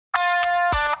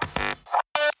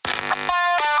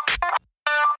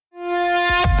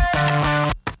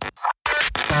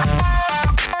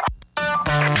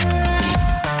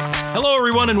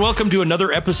and welcome to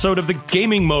another episode of the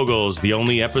Gaming Moguls, the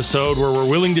only episode where we're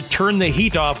willing to turn the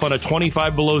heat off on a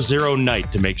 25 below zero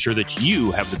night to make sure that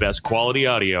you have the best quality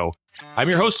audio. I'm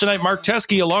your host tonight, Mark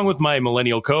Teskey, along with my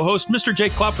millennial co-host, Mr.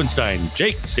 Jake Klopfenstein.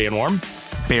 Jake, staying warm?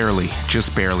 Barely,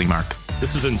 just barely, Mark.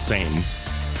 This is insane.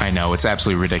 I know, it's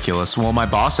absolutely ridiculous. Well, my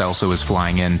boss also is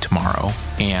flying in tomorrow,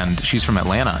 and she's from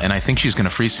Atlanta, and I think she's going to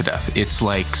freeze to death. It's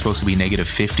like supposed to be negative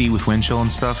 50 with wind chill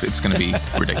and stuff. It's going to be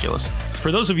ridiculous.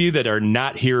 For those of you that are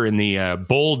not here in the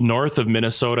bold north of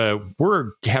Minnesota,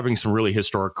 we're having some really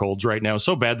historic colds right now.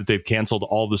 So bad that they've canceled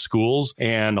all the schools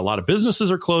and a lot of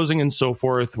businesses are closing and so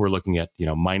forth. We're looking at,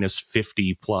 minus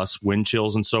 50 plus wind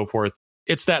chills and so forth.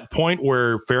 It's that point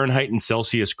where Fahrenheit and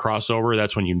Celsius cross over.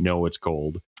 That's when you know it's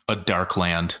cold. A dark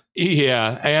land.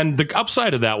 Yeah. And the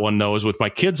upside of that one, though, is with my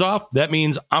kids off, that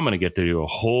means I'm going to get to do a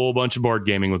whole bunch of board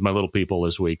gaming with my little people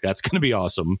this week. That's going to be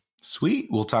awesome. Sweet.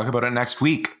 We'll talk about it next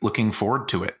week. Looking forward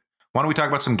to it. Why don't we talk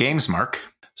about some games, Mark?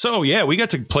 So, yeah, we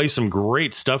got to play some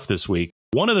great stuff this week.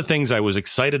 One of the things I was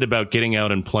excited about getting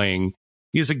out and playing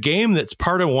is a game that's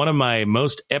part of one of my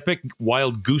most epic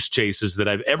wild goose chases that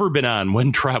I've ever been on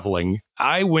when traveling.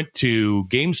 I went to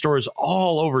game stores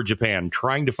all over Japan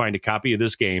trying to find a copy of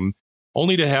this game,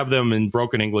 only to have them in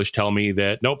broken English tell me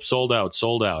that, nope, sold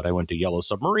out. I went to Yellow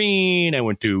Submarine. I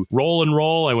went to Roll and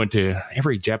Roll. I went to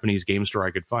every Japanese game store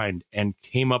I could find and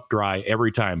came up dry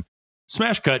every time.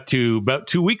 Smash cut to about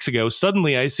 2 weeks ago.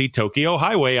 Suddenly I see Tokyo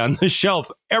Highway on the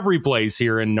shelf every place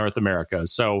here in North America.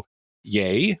 So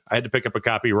yay. I had to pick up a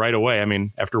copy right away. I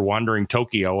mean, after wandering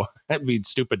Tokyo, that'd be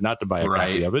stupid not to buy a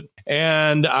copy of it.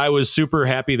 And I was super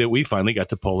happy that we finally got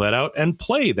to pull that out and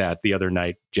play that the other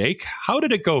night. Jake, how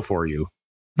did it go for you?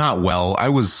 Not well. I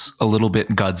was a little bit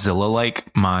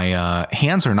Godzilla-like. My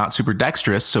hands are not super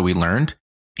dexterous, so we learned.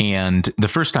 And the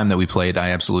first time that we played,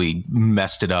 I absolutely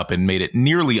messed it up and made it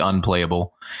nearly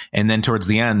unplayable. And then towards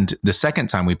the end, the second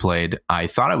time we played, I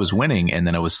thought I was winning, and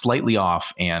then I was slightly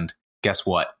off. And guess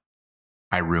what?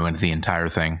 I ruined the entire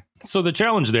thing. So the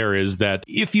challenge there is that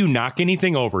if you knock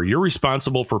anything over, you're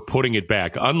responsible for putting it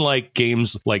back. Unlike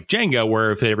games like Jenga,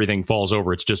 where if everything falls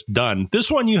over, it's just done.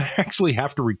 This one, you actually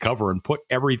have to recover and put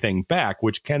everything back,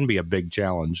 which can be a big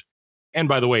challenge. And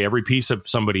by the way, every piece of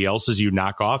somebody else's you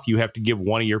knock off, you have to give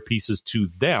one of your pieces to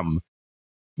them.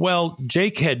 Well,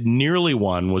 Jake had nearly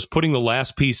won, was putting the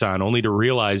last piece on, only to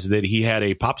realize that he had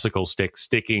a popsicle stick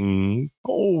sticking,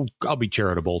 I'll be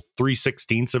charitable,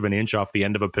 3/16 of an inch off the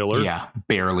end of a pillar. Yeah,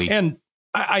 barely. And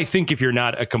I think if you're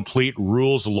not a complete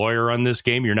rules lawyer on this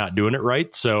game, you're not doing it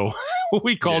right. So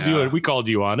we called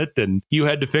you on it, and you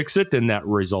had to fix it, and that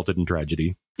resulted in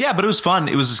tragedy. Yeah, but it was fun.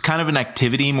 It was kind of an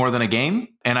activity more than a game.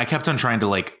 And I kept on trying to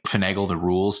finagle the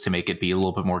rules to make it be a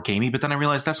little bit more gamey. But then I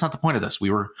realized that's not the point of this. We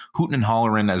were hooting and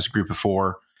hollering as a group of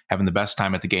four, having the best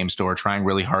time at the game store, trying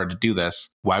really hard to do this.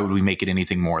 Why would we make it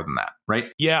anything more than that,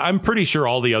 right? Yeah, I'm pretty sure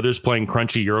all the others playing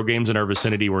crunchy Euro games in our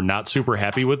vicinity were not super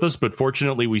happy with us. But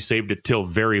fortunately, we saved it till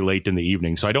very late in the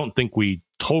evening. So I don't think we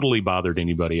totally bothered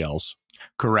anybody else.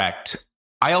 Correct.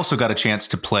 I also got a chance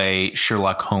to play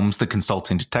Sherlock Holmes, the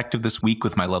Consulting Detective this week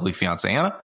with my lovely fiancée,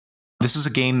 Anna. This is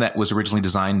a game that was originally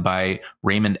designed by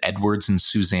Raymond Edwards and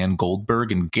Suzanne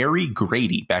Goldberg and Gary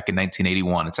Grady back in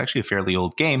 1981. It's actually a fairly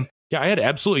old game. Yeah, I had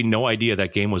absolutely no idea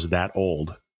that game was that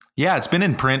old. Yeah, it's been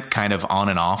in print kind of on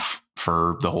and off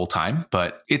for the whole time,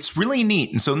 but it's really neat.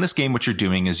 And so in this game, what you're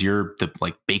doing is you're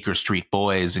the Baker Street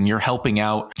boys, and you're helping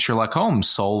out Sherlock Holmes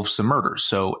solve some murders.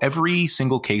 So every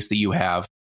single case that you have,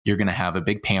 you're going to have a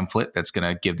big pamphlet that's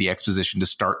going to give the exposition to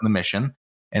start the mission.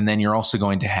 And then you're also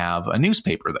going to have a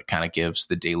newspaper that kind of gives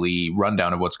the daily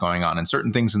rundown of what's going on. And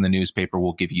certain things in the newspaper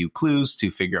will give you clues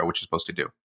to figure out what you're supposed to do.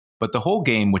 But the whole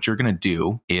game, what you're going to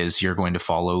do is you're going to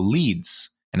follow leads.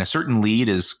 And a certain lead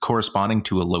is corresponding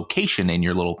to a location in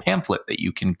your little pamphlet that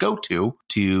you can go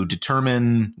to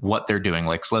determine what they're doing.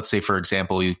 So let's say, for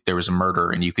example, there was a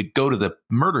murder and you could go to the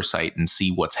murder site and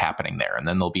see what's happening there. And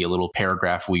then there'll be a little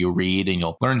paragraph where you'll read and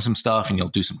you'll learn some stuff and you'll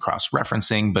do some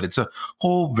cross-referencing. But it's a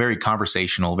whole very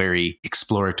conversational, very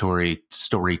exploratory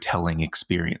storytelling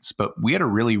experience. But we had a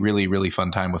really, really, really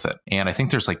fun time with it. And I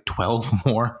think there's 12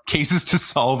 more cases to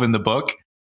solve in the book.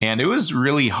 And it was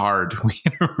really hard. We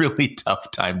had a really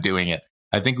tough time doing it.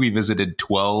 I think we visited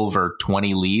 12 or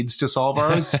 20 leads to solve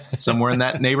ours, somewhere in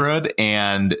that neighborhood.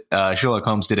 And Sherlock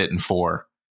Holmes did it in 4.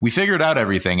 We figured out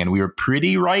everything, and we were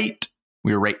pretty right.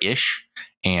 We were right-ish.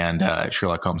 And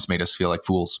Sherlock Holmes made us feel like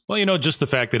fools. Well, just the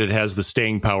fact that it has the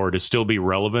staying power to still be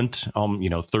relevant,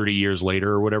 30 years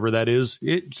later or whatever that is,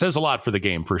 it says a lot for the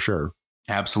game, for sure.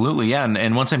 Absolutely, yeah.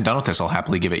 And once I'm done with this, I'll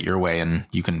happily give it your way and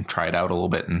you can try it out a little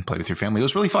bit and play with your family. It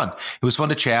was really fun. It was fun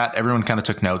to chat. Everyone kind of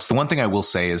took notes. The one thing I will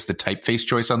say is the typeface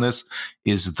choice on this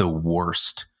is the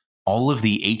worst. All of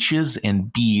the H's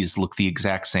and B's look the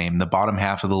exact same. The bottom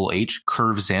half of the little H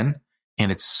curves in,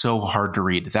 and it's so hard to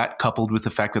read. That coupled with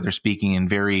the fact that they're speaking in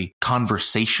very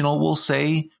conversational, we'll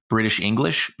say, British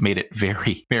English made it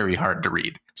very, very hard to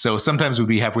read. So sometimes we'd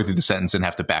be halfway through the sentence and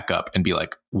have to back up and be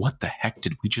like, what the heck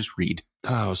did we just read?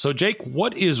 Oh, so Jake,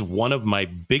 what is one of my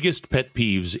biggest pet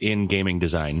peeves in gaming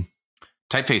design?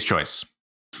 Typeface choice.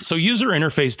 So user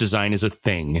interface design is a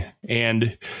thing,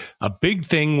 and a big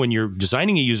thing when you're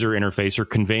designing a user interface or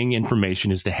conveying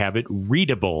information is to have it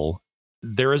readable.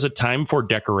 There is a time for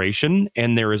decoration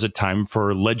and there is a time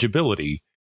for legibility.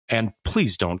 And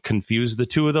please don't confuse the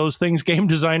two of those things, game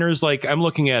designers. Like, I'm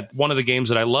looking at one of the games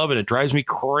that I love and it drives me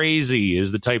crazy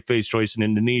is the typeface choice in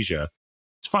Indonesia.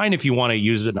 It's fine if you want to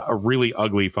use a really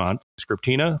ugly font,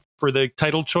 Scriptina, for the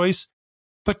title choice,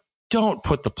 but don't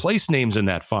put the place names in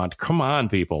that font. Come on,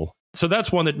 people. So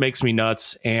that's one that makes me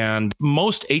nuts. And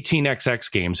most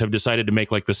 18xx games have decided to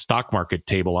make like the stock market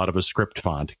table out of a script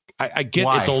font. I get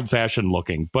Why? It's old fashioned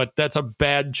looking, but that's a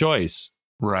bad choice.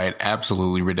 Right.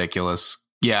 Absolutely ridiculous.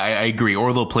 Yeah, I agree.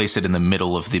 Or they'll place it in the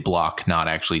middle of the block, not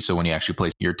actually. So when you actually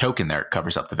place your token there, it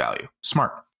covers up the value.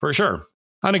 Smart. For sure.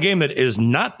 On a game that is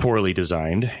not poorly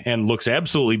designed and looks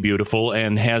absolutely beautiful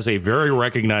and has a very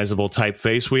recognizable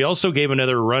typeface, we also gave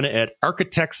another run at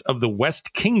Architects of the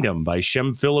West Kingdom by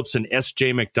Shem Phillips and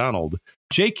S.J. McDonald.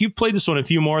 Jake, you've played this one a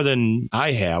few more than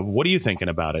I have. What are you thinking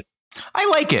about it? I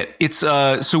like it. It's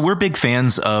so we're big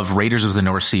fans of Raiders of the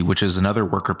North Sea, which is another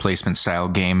worker placement style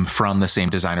game from the same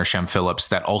designer, Shem Phillips,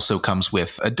 that also comes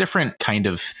with a different kind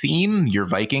of theme. You're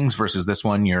Vikings versus this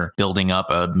one, you're building up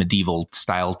a medieval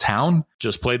style town.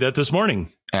 Just played that this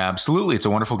morning. Absolutely. It's a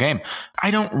wonderful game. I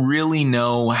don't really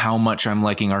know how much I'm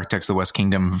liking Architects of the West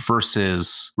Kingdom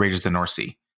versus Raiders of the North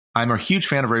Sea. I'm a huge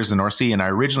fan of Raiders of the North Sea, and I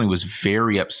originally was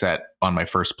very upset on my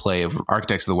first play of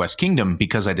Architects of the West Kingdom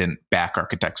because I didn't back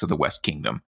Architects of the West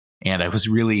Kingdom. And I was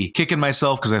really kicking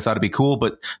myself because I thought it'd be cool.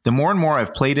 But the more and more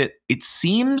I've played it, it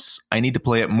seems I need to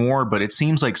play it more, but it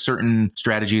seems like certain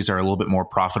strategies are a little bit more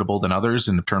profitable than others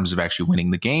in terms of actually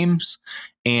winning the games.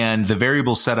 And the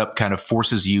variable setup kind of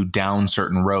forces you down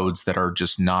certain roads that are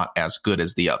just not as good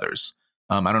as the others.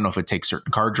 I don't know if it takes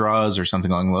certain card draws or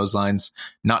something along those lines.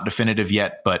 Not definitive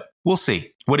yet, but we'll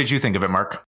see. What did you think of it,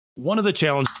 Mark? One of the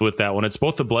challenges with that one, it's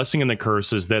both the blessing and the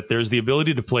curse, is that there's the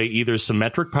ability to play either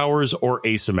symmetric powers or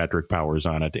asymmetric powers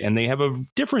on it. And they have a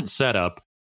different setup.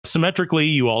 Symmetrically,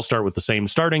 you all start with the same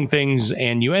starting things,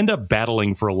 and you end up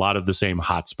battling for a lot of the same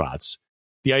hotspots.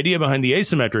 The idea behind the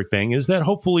asymmetric thing is that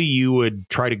hopefully you would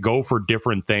try to go for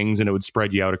different things and it would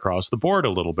spread you out across the board a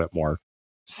little bit more.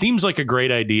 Seems like a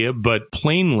great idea, but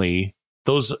plainly,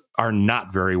 those are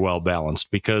not very well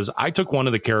balanced because I took one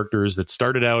of the characters that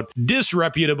started out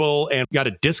disreputable and got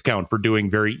a discount for doing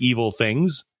very evil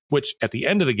things, which at the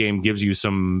end of the game gives you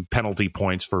some penalty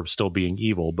points for still being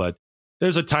evil. But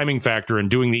there's a timing factor in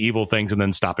doing the evil things and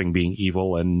then stopping being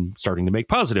evil and starting to make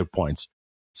positive points.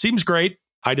 Seems great.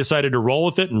 I decided to roll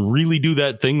with it and really do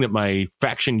that thing that my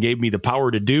faction gave me the power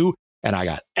to do. And I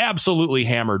got absolutely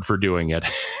hammered for doing it.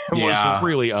 It was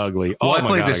really ugly. Well, I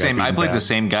played the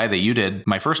same guy that you did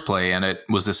my first play, and it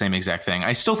was the same exact thing.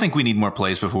 I still think we need more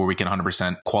plays before we can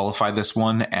 100% qualify this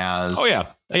one as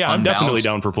I'm definitely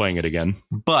down for playing it again.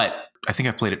 But I think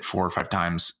I've played it 4 or 5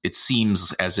 times. It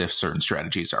seems as if certain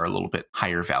strategies are a little bit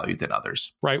higher value than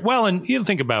others. Right. Well, and you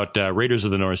think about Raiders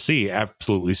of the North Sea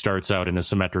absolutely starts out in a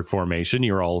symmetric formation.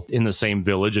 You're all in the same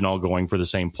village and all going for the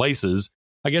same places.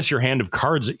 I guess your hand of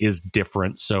cards is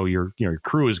different, so your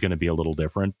crew is going to be a little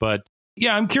different. But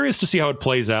yeah, I'm curious to see how it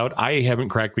plays out. I haven't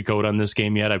cracked the code on this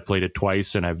game yet. I've played it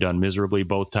twice, and I've done miserably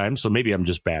both times, so maybe I'm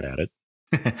just bad at it.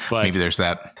 But maybe there's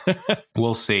that.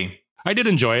 We'll see. I did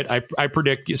enjoy it. I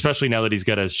predict, especially now that he's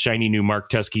got a shiny new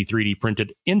Mark Teskey 3D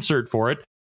printed insert for it,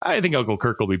 I think Uncle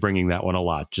Kirk will be bringing that one a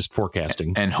lot, just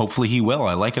forecasting. And hopefully he will.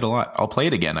 I like it a lot. I'll play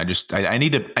it again. I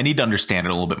need to understand it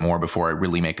a little bit more before I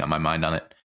really make up my mind on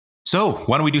it. So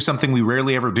why don't we do something we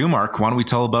rarely ever do, Mark? Why don't we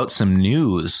tell about some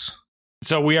news?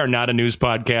 So we are not a news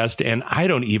podcast, and I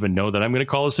don't even know that I'm going to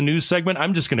call this a news segment.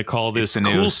 I'm just going to call this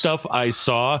cool stuff I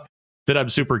saw that I'm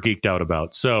super geeked out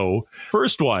about. So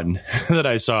first one that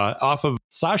I saw off of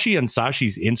Sashi and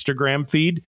Sashi's Instagram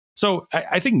feed. So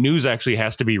I think news actually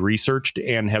has to be researched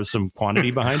and have some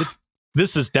quantity behind it.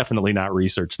 This is definitely not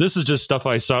research. This is just stuff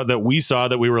I saw that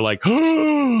we were like,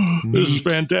 oh, this is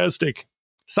fantastic.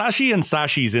 Sashi and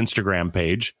Sashi's Instagram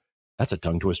page That's a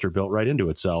tongue twister built right into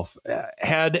itself.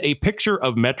 Had a picture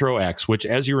of Metro X, which,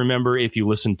 as you remember, if you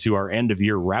listened to our end of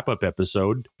year wrap up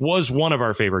episode, was one of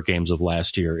our favorite games of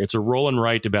last year. It's a roll and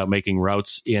write about making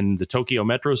routes in the Tokyo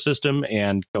Metro system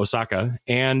and Osaka.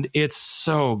 And it's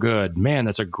so good. Man,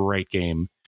 that's a great game.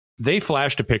 They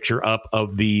flashed a picture up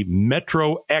of the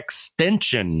Metro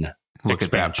Extension. Look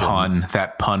expansion. at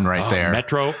that pun right there.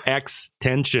 Metro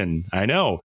Extension. I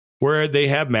know. Where they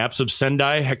have maps of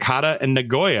Sendai, Hakata, and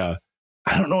Nagoya.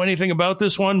 I don't know anything about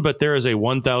this one, but there is a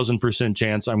 1,000%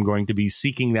 chance I'm going to be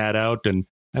seeking that out. And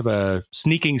I have a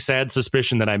sneaking sad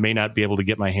suspicion that I may not be able to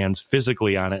get my hands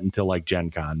physically on it until like Gen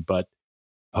Con. But,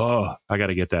 I got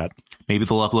to get that. Maybe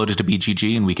they'll upload it to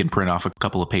BGG and we can print off a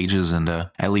couple of pages and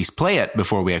at least play it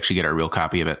before we actually get our real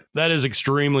copy of it. That is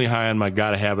extremely high on my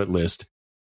gotta have it list.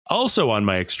 Also on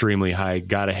my extremely high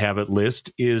gotta have it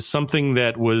list is something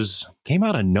that came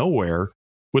out of nowhere.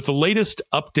 With the latest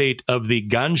update of the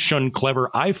Ganshun Clever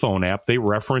iPhone app, they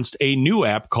referenced a new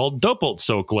app called Doppelt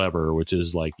so clever, which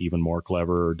is like even more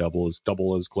clever, or double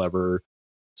as clever.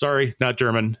 Sorry, not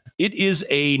German. It is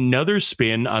another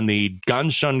spin on the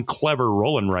Ganshun Clever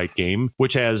roll and write game,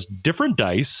 which has different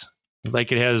dice.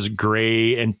 Like it has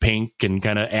gray and pink and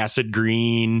kind of acid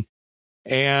green,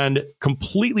 and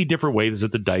completely different ways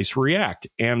that the dice react.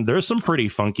 And there's some pretty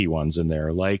funky ones in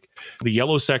there. Like the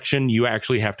yellow section, you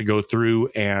actually have to go through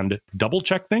and double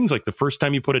check things. Like the first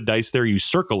time you put a dice there, you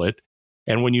circle it.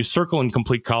 And when you circle and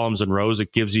complete columns and rows,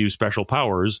 it gives you special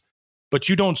powers. But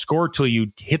you don't score till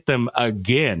you hit them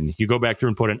again. You go back through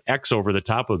and put an X over the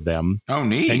top of them. Oh,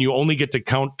 neat. And you only get to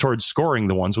count towards scoring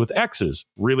the ones with X's.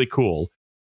 Really cool.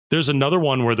 There's another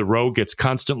one where the row gets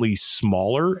constantly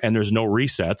smaller and there's no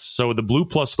resets. So the blue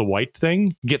plus the white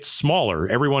thing gets smaller.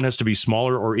 Everyone has to be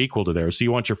smaller or equal to theirs. So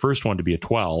you want your first one to be a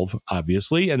 12,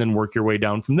 obviously, and then work your way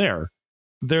down from there.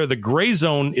 The gray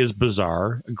zone is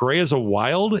bizarre. Gray is a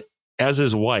wild, as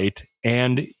is white,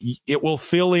 and it will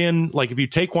fill in. Like if you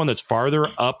take one that's farther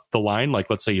up the line, like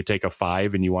let's say you take a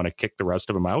 5 and you want to kick the rest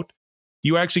of them out,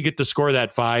 you actually get to score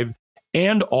that 5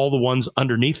 and all the ones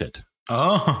underneath it.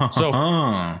 Oh,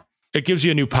 so it gives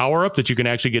you a new power up that you can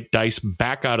actually get dice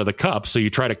back out of the cup. So you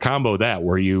try to combo that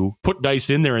where you put dice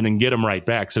in there and then get them right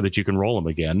back so that you can roll them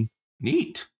again.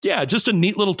 Neat. Yeah, just a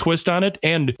neat little twist on it.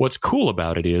 And what's cool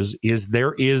about it is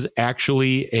there is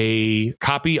actually a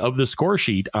copy of the score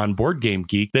sheet on Board Game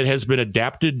Geek that has been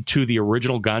adapted to the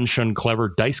original Ganshun Clever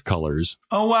dice colors.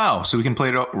 Oh, wow. So we can play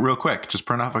it real quick. Just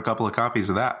print off a couple of copies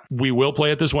of that. We will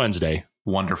play it this Wednesday.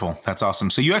 Wonderful. That's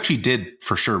awesome. So you actually did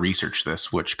for sure research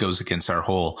this, which goes against our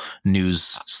whole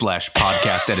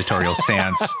news/podcast editorial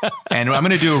stance. And I'm going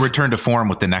to do a return to form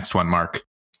with the next one, Mark.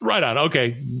 Right on.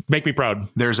 Okay. Make me proud.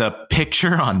 There's a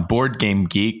picture on Board Game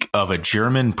Geek of a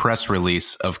German press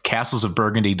release of Castles of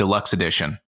Burgundy Deluxe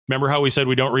Edition. Remember how we said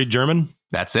we don't read German?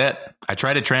 That's it. I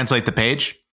tried to translate the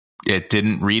page. It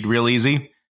didn't read real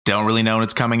easy. Don't really know when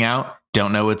it's coming out.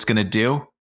 Don't know what it's going to do.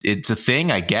 It's a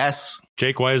thing, I guess.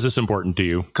 Jake, why is this important to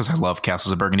you? Because I love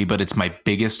Castles of Burgundy, but it's my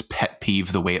biggest pet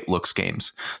peeve, the way it looks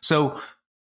games. So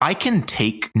I can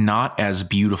take not as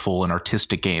beautiful and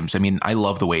artistic games. I mean, I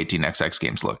love the way 18xx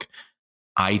games look.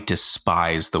 I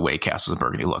despise the way Castles of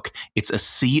Burgundy look. It's a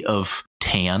sea of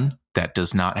tan that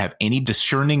does not have any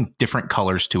discerning different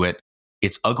colors to it.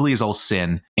 It's ugly as all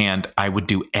sin, and I would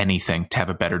do anything to have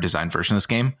a better designed version of this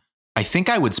game. I think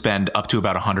I would spend up to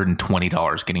about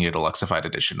 $120 getting a deluxeified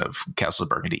edition of Castles of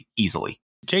Burgundy easily.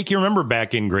 Jake, you remember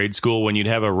back in grade school when you'd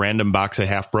have a random box of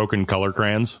half-broken color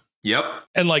crayons? Yep.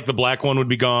 And like the black one would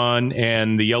be gone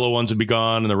and the yellow ones would be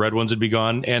gone and the red ones would be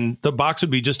gone. And the box would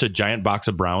be just a giant box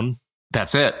of brown.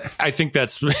 That's it. I think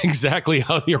that's exactly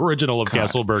how the original of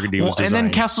Castle of Burgundy was designed. And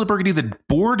then Castle of Burgundy, the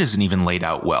board isn't even laid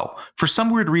out well. For some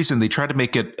weird reason, they tried to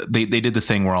make it, they did the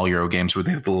thing where all Euro games where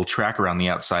they have the little tracker on the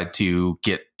outside to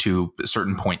get to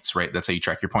certain points, right? That's how you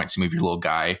track your points. You move your little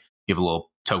guy, you have a little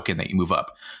token that you move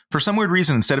up. For some weird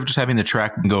reason, instead of just having the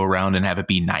track go around and have it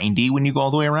be 90 when you go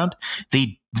all the way around,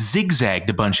 they zigzagged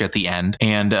a bunch at the end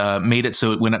and made it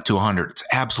so it went up to 100. It's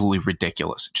absolutely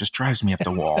ridiculous. It just drives me up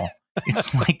the wall.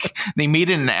 It's like they made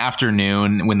it in the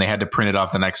afternoon when they had to print it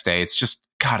off the next day. It's just,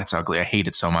 God, it's ugly. I hate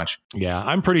it so much. Yeah,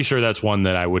 I'm pretty sure that's one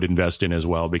that I would invest in as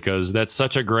well, because that's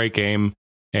such a great game.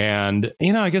 And,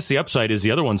 you know, I guess the upside is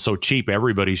the other one's so cheap,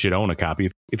 everybody should own a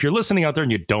copy. If you're listening out there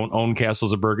and you don't own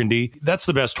Castles of Burgundy, that's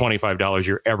the best $25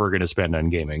 you're ever going to spend on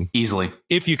gaming. Easily.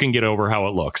 If you can get over how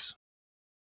it looks.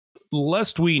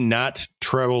 Lest we not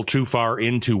travel too far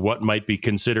into what might be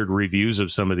considered reviews of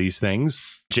some of these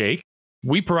things, Jake,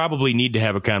 we probably need to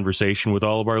have a conversation with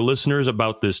all of our listeners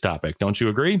about this topic. Don't you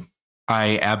agree?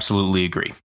 I absolutely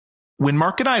agree. When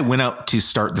Mark and I went out to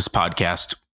start this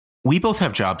podcast, we both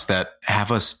have jobs that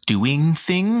have us doing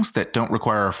things that don't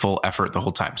require our full effort the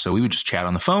whole time. So we would just chat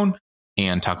on the phone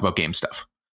and talk about game stuff.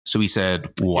 So we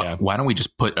said, why don't we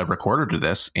just put a recorder to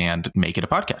this and make it a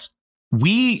podcast?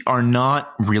 We are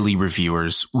not really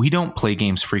reviewers. We don't play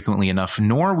games frequently enough,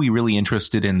 nor are we really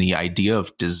interested in the idea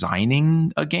of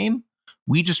designing a game.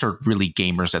 We just are really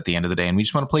gamers at the end of the day, and we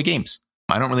just want to play games.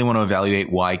 I don't really want to evaluate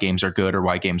why games are good or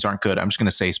why games aren't good. I'm just going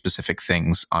to say specific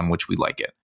things on which we like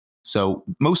it. So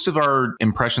most of our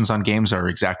impressions on games are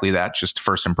exactly that, just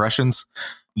first impressions.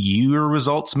 Your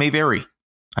results may vary.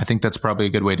 I think that's probably a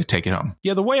good way to take it home.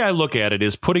 Yeah, the way I look at it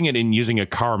is putting it in using a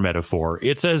car metaphor.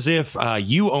 It's as if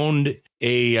you owned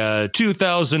a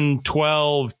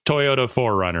 2012 Toyota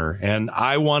 4Runner, and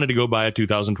I wanted to go buy a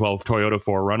 2012 Toyota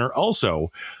 4Runner.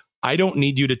 Also, I don't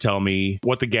need you to tell me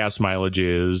what the gas mileage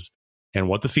is and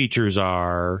what the features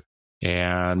are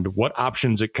and what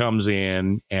options it comes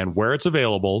in and where it's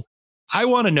available. I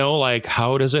want to know, like,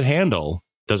 how does it handle?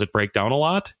 Does it break down a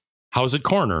lot? How's it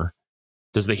corner?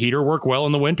 Does the heater work well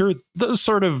in the winter? Those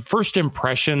sort of first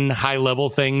impression, high level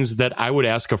things that I would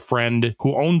ask a friend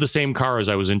who owned the same car as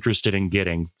I was interested in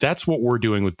getting. That's what we're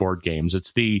doing with board games.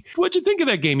 It's what'd you think of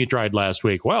that game you tried last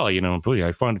week? Well,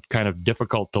 I found it kind of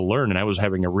difficult to learn and I was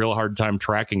having a real hard time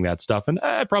tracking that stuff. And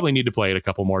I probably need to play it a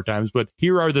couple more times, but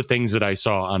here are the things that I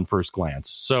saw on first glance.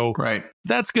 So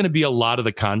That's going to be a lot of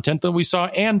the content that we saw.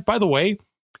 And by the way,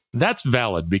 that's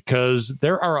valid because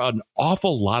there are an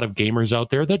awful lot of gamers out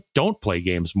there that don't play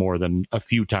games more than a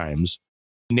few times.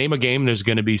 Name a game, there's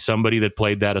going to be somebody that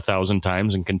played that 1,000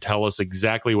 times and can tell us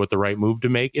exactly what the right move to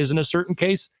make is in a certain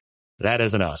case. That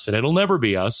isn't us, and it'll never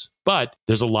be us. But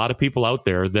there's a lot of people out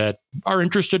there that are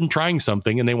interested in trying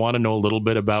something and they want to know a little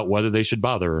bit about whether they should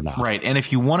bother or not. Right. And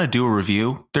if you want to do a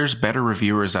review, there's better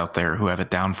reviewers out there who have it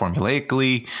down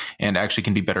formulaically and actually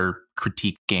can be better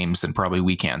critique games than probably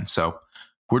we can. So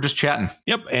we're just chatting.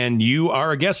 Yep. And you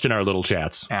are a guest in our little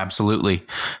chats. Absolutely.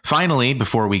 Finally,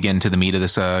 before we get into the meat of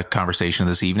this conversation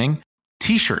this evening,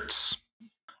 t-shirts.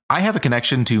 I have a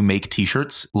connection to make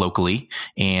t-shirts locally,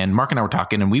 and Mark and I were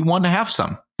talking, and we wanted to have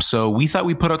some. So we thought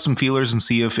we'd put out some feelers and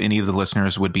see if any of the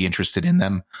listeners would be interested in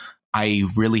them. I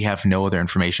really have no other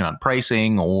information on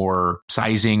pricing or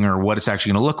sizing or what it's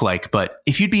actually going to look like. But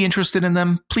if you'd be interested in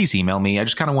them, please email me. I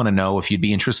just kind of want to know if you'd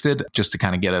be interested, just to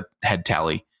kind of get a head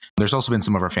tally. There's also been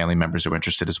some of our family members who are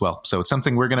interested as well. So it's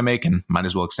something we're going to make and might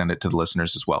as well extend it to the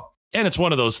listeners as well. And it's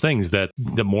one of those things that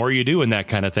the more you do in that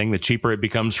kind of thing, the cheaper it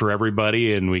becomes for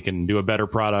everybody and we can do a better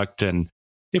product. And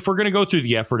if we're going to go through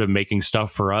the effort of making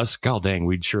stuff for us, god dang,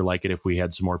 we'd sure like it if we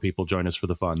had some more people join us for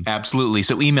the fun. Absolutely.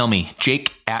 So email me,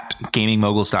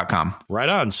 jake@gamingmoguls.com. Right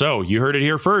on. So you heard it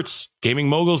here first. Gaming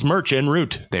Moguls merch en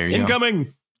route. There you Incoming.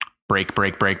 Go. Break.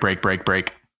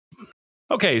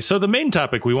 Okay, so the main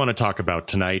topic we want to talk about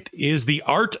tonight is the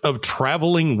art of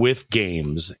traveling with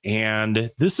games.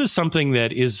 And this is something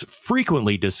that is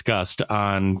frequently discussed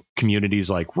on communities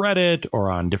like Reddit or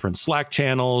on different Slack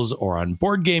channels or on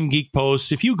Board Game Geek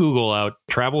posts. If you Google out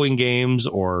traveling games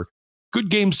or good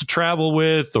games to travel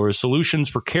with or solutions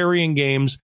for carrying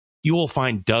games, you will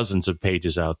find dozens of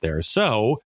pages out there.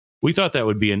 So we thought that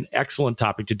would be an excellent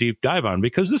topic to deep dive on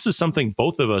because this is something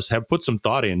both of us have put some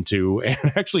thought into and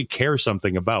actually care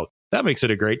something about. That makes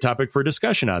it a great topic for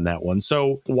discussion on that one.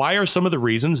 So why are some of the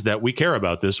reasons that we care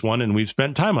about this one and we've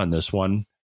spent time on this one?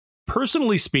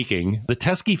 Personally speaking, the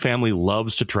Teskey family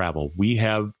loves to travel. We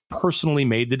have personally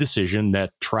made the decision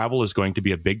that travel is going to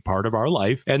be a big part of our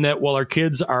life, and that while our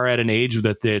kids are at an age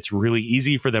that it's really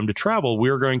easy for them to travel,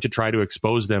 we're going to try to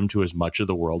expose them to as much of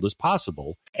the world as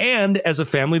possible. And as a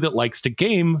family that likes to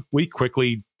game, we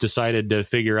quickly decided to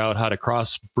figure out how to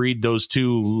crossbreed those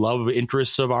two love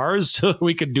interests of ours so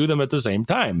we could do them at the same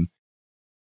time.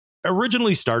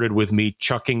 Originally started with me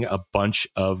chucking a bunch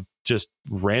of just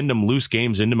random loose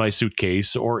games into my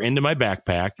suitcase or into my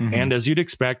backpack. Mm-hmm. And as you'd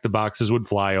expect, the boxes would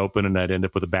fly open and I'd end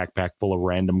up with a backpack full of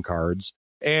random cards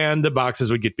and the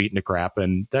boxes would get beaten to crap.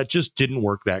 And that just didn't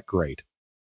work that great.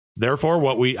 Therefore,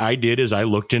 what I did is I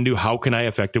looked into how can I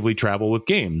effectively travel with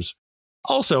games.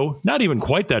 Also, not even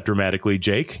quite that dramatically,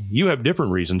 Jake. You have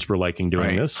different reasons for liking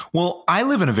doing this. Well, I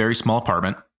live in a very small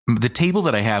apartment. The table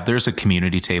that I have, there's a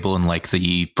community table in like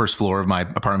the first floor of my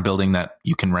apartment building that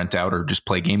you can rent out or just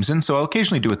play games in. So I'll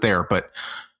occasionally do it there. But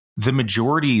the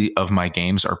majority of my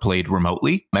games are played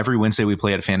remotely. Every Wednesday we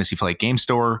play at a Fantasy Flight game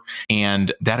store.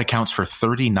 And that accounts for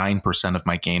 39% of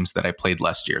my games that I played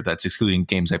last year. That's excluding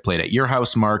games I played at your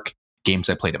house, Mark, games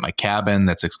I played at my cabin.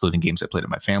 That's excluding games I played at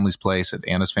my family's place, at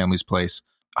Anna's family's place.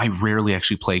 I rarely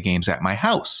actually play games at my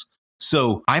house.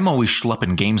 So I'm always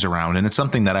schlepping games around, and it's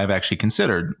something that I've actually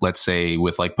considered. Let's say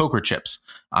with like poker chips,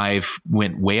 I've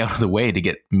went way out of the way to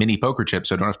get mini poker chips,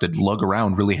 so I don't have to lug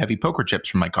around really heavy poker chips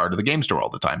from my car to the game store all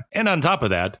the time. And on top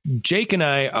of that, Jake and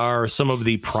I are some of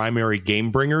the primary game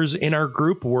bringers in our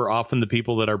group. We're often the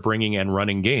people that are bringing and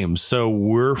running games, so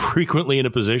we're frequently in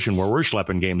a position where we're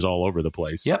schlepping games all over the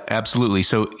place. Yep, absolutely.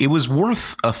 So it was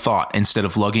worth a thought instead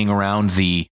of lugging around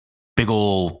the big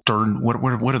old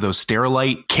what are those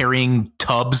Sterilite carrying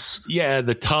tubs? Yeah,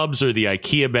 the tubs or the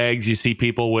IKEA bags you see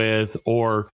people with,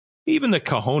 or even the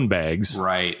Cajon bags.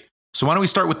 Right. So why don't we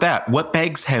start with that? What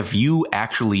bags have you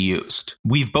actually used?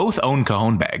 We've both owned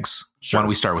Cajon bags. Sure. Why don't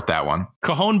we start with that one?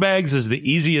 Cajon bags is the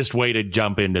easiest way to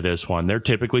jump into this one. They're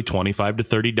typically $25 to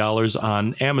 $30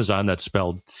 on Amazon. That's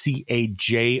spelled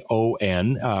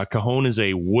Cajon. Cajon is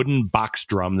a wooden box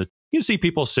drum that you see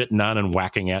people sitting on and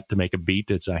whacking at to make a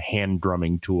beat. It's a hand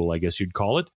drumming tool, I guess you'd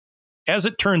call it. As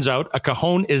it turns out, a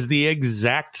Cajon is the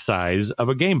exact size of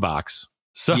a game box.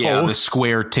 So yeah, the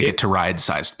square Ticket to Ride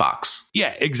sized box.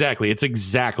 Yeah, exactly. It's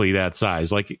exactly that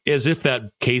size, like as if that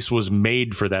case was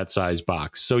made for that size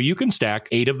box. So you can stack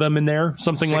 8 of them in there,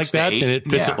 something like that, and it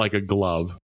fits it like a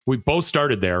glove. We both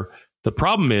started there. The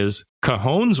problem is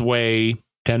Cajons weigh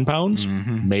 10 pounds,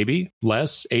 maybe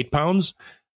less, 8 pounds.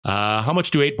 How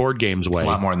much do 8 board games weigh? A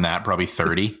lot more than that, probably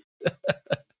 30.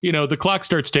 You know, the clock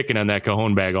starts ticking on that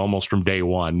Cajon bag almost from day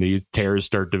one. These tears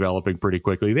start developing pretty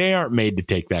quickly. They aren't made to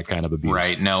take that kind of abuse.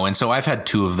 Right. No. And so I've had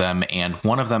 2 of them, and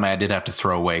one of them I did have to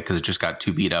throw away because it just got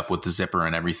too beat up with the zipper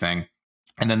and everything.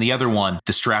 And then the other one,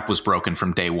 the strap was broken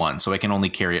from day one. So I can only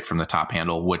carry it from the top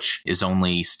handle, which is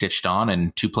only stitched on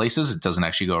in 2 places. It doesn't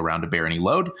actually go around to bear any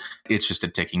load. It's just a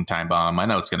ticking time bomb. I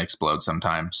know it's going to explode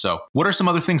sometime. So what are some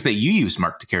other things that you use,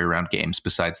 Mark, to carry around games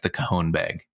besides the Cajon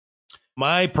bag?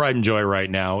 My pride and joy right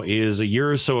now is a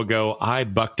year or so ago, I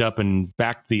bucked up and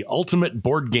backed the ultimate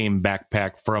board game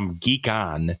backpack from Geek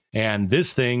On. And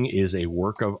this thing is a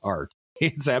work of art.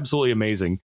 It's absolutely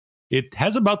amazing. It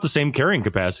has about the same carrying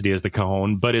capacity as the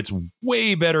Cajon, but it's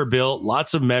way better built.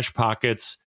 Lots of mesh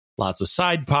pockets, lots of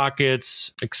side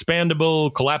pockets,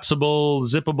 expandable, collapsible,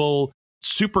 zippable.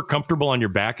 Super comfortable on your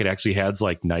back. It actually has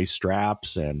like nice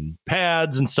straps and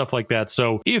pads and stuff like that.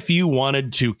 So if you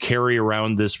wanted to carry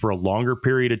around this for a longer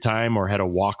period of time or had a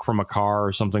walk from a car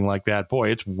or something like that, boy,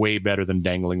 it's way better than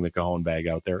dangling the Cajon bag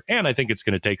out there. And I think it's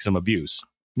going to take some abuse.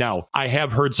 Now, I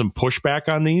have heard some pushback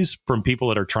on these from people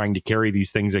that are trying to carry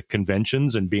these things at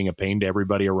conventions and being a pain to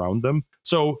everybody around them.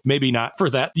 So maybe not for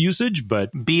that usage, but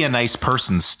be a nice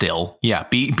person still. Yeah.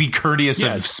 Be courteous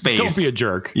of space. Don't be a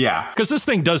jerk. Yeah. Because this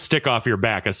thing does stick off your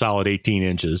back a solid 18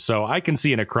 inches. So I can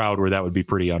see in a crowd where that would be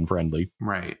pretty unfriendly.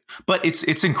 Right. But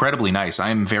it's incredibly nice.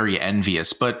 I'm very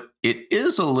envious, but it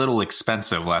is a little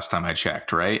expensive last time I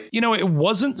checked, right? You know, it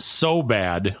wasn't so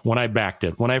bad when I backed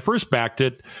it. When I first backed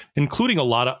it, including a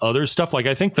lot of other stuff, like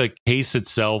I think the case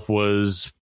itself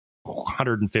was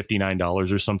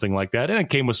 $159 or something like that. And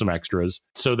it came with some extras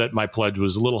so that my pledge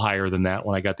was a little higher than that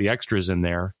when I got the extras in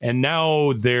there. And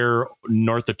now they're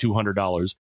north of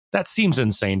 $200. That seems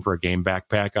insane for a game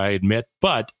backpack, I admit,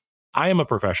 but I am a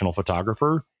professional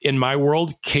photographer. In my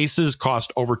world, cases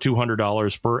cost over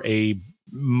 $200 for a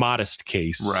modest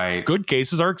case. Right. Good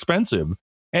cases are expensive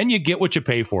and you get what you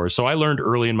pay for. So I learned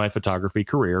early in my photography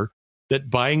career that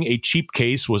buying a cheap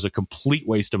case was a complete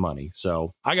waste of money.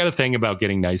 So I got a thing about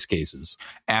getting nice cases.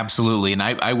 Absolutely. And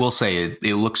I will say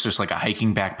it looks just like a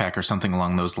hiking backpack or something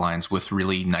along those lines with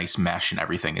really nice mesh and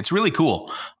everything. It's really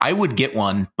cool. I would get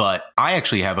one, but I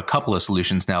actually have a couple of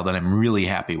solutions now that I'm really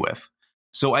happy with.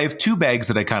 So I have 2 bags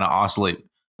that I kind of oscillate.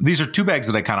 These are 2 bags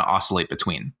that I kind of oscillate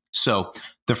between. So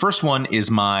the first one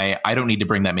is I don't need to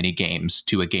bring that many games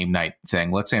to a game night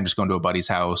thing. Let's say I'm just going to a buddy's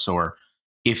house, or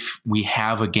if we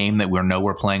have a game that we know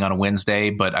we're playing on a Wednesday,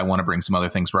 but I want to bring some other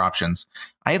things for options.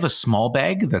 I have a small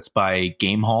bag that's by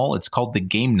Game Hall. It's called the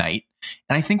Game Night.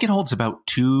 And I think it holds about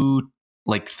 3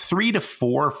 to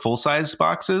 4 full-size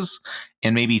boxes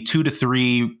and maybe 2 to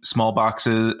 3 small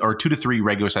boxes, or 2 to 3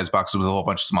 regular size boxes with a whole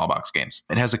bunch of small box games.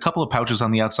 It has a couple of pouches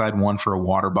on the outside, one for a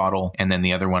water bottle and then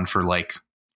the other one for like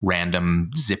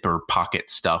random zipper pocket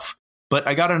stuff. But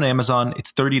I got it on Amazon.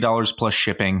 It's $30 plus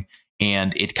shipping.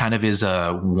 And it kind of is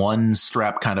a one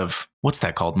strap kind of, what's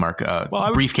that called, Mark?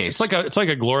 Briefcase. It's like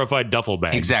a glorified duffel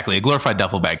bag. Exactly. A glorified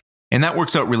duffel bag. And that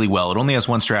works out really well. It only has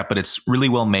one strap, but it's really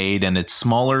well made and it's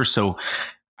smaller. So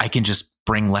I can just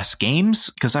bring less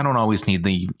games because I don't always need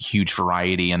the huge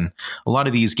variety. And a lot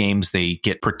of these games, they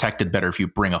get protected better if you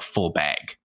bring a full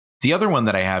bag. The other one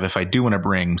that I have, if I do want to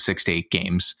bring 6 to 8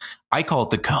 games, I call it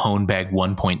the Cajon Bag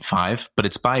 1.5, but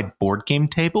it's by Board Game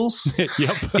Tables.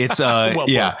 Yep. It's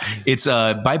it's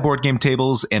by Board Game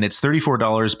Tables, and it's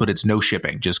 $34, but it's no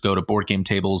shipping. Just go to Board Game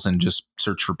Tables and just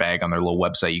search for bag on their little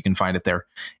website. You can find it there,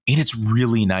 and it's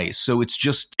really nice. So it's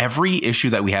just every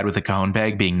issue that we had with the Cajon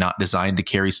Bag being not designed to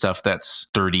carry stuff that's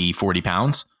 30, 40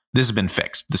 pounds. This has been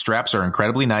fixed. The straps are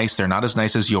incredibly nice. They're not as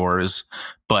nice as yours,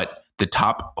 but the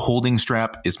top holding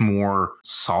strap is more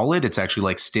solid. It's actually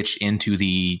like stitched into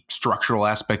the structural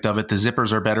aspect of it. The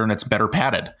zippers are better and it's better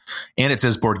padded. And it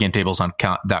says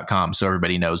boardgametables.com. So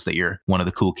everybody knows that you're one of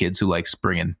the cool kids who likes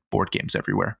bringing board games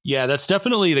everywhere. Yeah, that's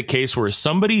definitely the case where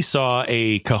somebody saw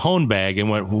a Cajon bag and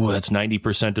went, "Ooh, that's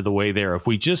 90% of the way there. If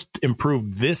we just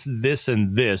improved this, this,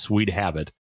 and this, we'd have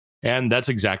it." And that's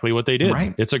exactly what they did.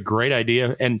 Right. It's a great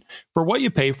idea. And for what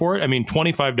you pay for it, I mean,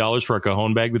 $25 for a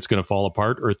Cajon bag that's going to fall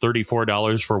apart or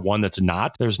 $34 for one that's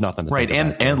not, there's nothing. Right.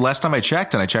 And last time I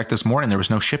checked, and I checked this morning, there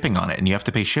was no shipping on it. And you have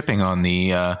to pay shipping on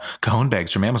the Cajon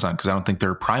bags from Amazon because I don't think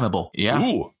they're primable. Yeah.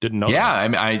 Ooh, didn't know. Yeah.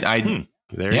 That.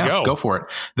 There you go. Go for it.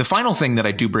 The final thing that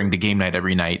I do bring to game night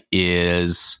every night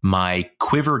is my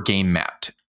Quiver game mat.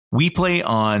 We play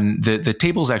on the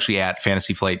tables actually at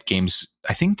Fantasy Flight Games.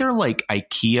 I think they're like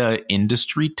IKEA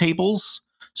industry tables.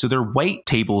 So they're white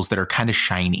tables that are kind of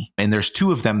shiny. And there's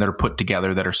 2 of them that are put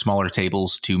together that are smaller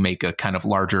tables to make a kind of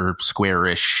larger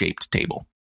square-ish shaped table.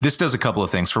 This does a couple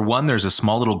of things. For one, there's a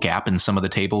small little gap in some of the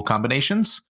table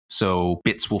combinations, so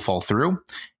bits will fall through.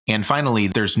 And finally,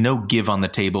 there's no give on the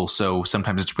table, so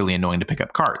sometimes it's really annoying to pick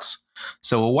up cards.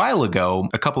 So a while ago,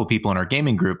 a couple of people in our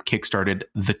gaming group kickstarted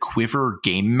the Quiver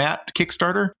Game Mat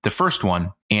Kickstarter, the first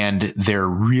one, and they're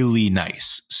really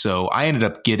nice. So I ended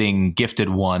up getting gifted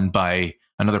one by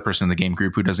another person in the game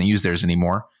group who doesn't use theirs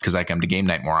anymore because I come to game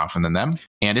night more often than them.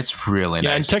 And it's really nice.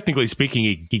 Yeah, and technically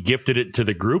speaking, he gifted it to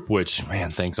the group, which, man,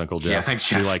 thanks, Uncle Jeff. Yeah, thanks,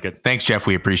 Jeff. We like it. Thanks, Jeff.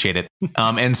 We appreciate it.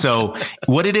 And so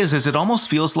what it is it almost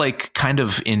feels like kind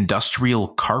of industrial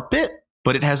carpet,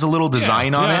 but it has a little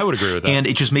design on it. I would agree with that. And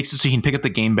it just makes it so you can pick up the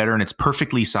game better, and it's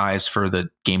perfectly sized for the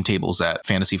game tables at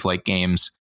Fantasy Flight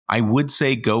Games. I would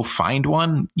say go find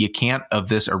one. You can't of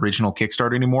this original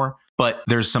Kickstarter anymore, but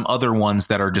there's some other ones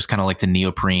that are just kind of like the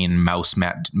neoprene mouse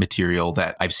mat material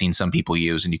that I've seen some people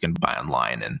use and you can buy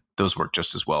online, and those work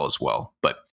just as well.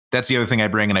 But that's the other thing I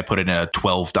bring, and I put it in a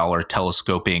 $12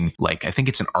 telescoping, like I think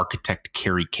it's an Architect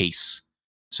carry case.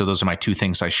 So those are my 2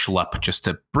 things I schlepp just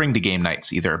to bring to game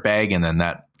nights, either a bag and then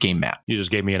that game mat. You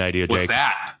just gave me an idea, Jake. What's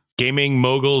that? Gaming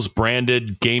Moguls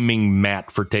branded gaming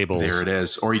mat for tables. There it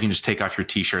is. Or you can just take off your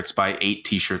t-shirts, buy 8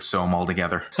 t-shirts, sew them all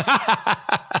together.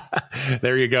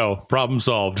 There you go. Problem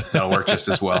solved. That'll work just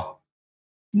as well.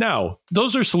 No,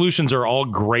 those solutions are all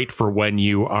great for when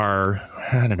you are,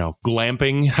 I don't know,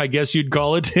 glamping, I guess you'd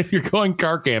call it, if you're going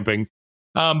car camping.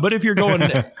 But if you're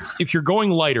going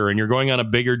lighter and you're going on a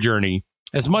bigger journey,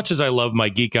 as much as I love my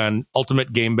Geek On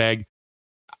Ultimate game bag,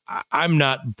 I'm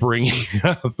not bringing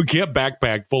a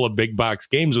backpack full of big box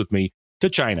games with me to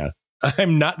China.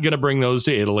 I'm not going to bring those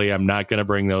to Italy. I'm not going to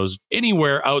bring those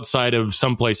anywhere outside of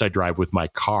someplace I drive with my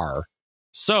car.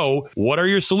 So what are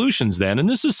your solutions then? And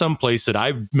this is someplace that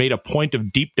I've made a point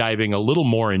of deep diving a little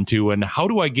more into. And how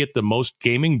do I get the most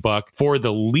gaming buck for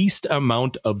the least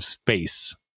amount of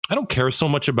space? I don't care so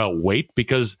much about weight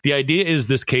because the idea is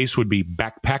this case would be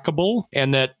backpackable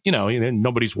and that,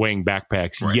 nobody's weighing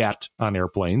backpacks yet on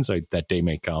airplanes. That day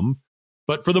may come.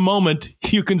 But for the moment,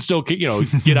 you can still,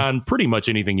 get on pretty much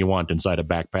anything you want inside a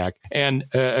backpack. And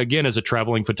again, as a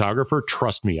traveling photographer,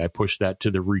 trust me, I push that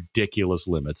to the ridiculous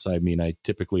limits. I mean, I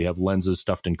typically have lenses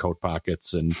stuffed in coat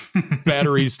pockets and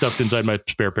batteries stuffed inside my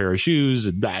spare pair of shoes.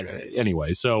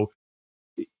 Anyway, so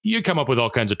you come up with all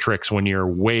kinds of tricks when you're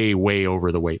way, way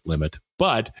over the weight limit.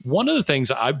 But one of the things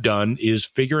I've done is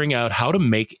figuring out how to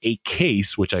make a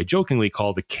case, which I jokingly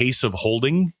call the case of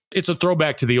holding. It's a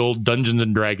throwback to the old Dungeons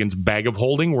and Dragons bag of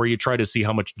holding, where you try to see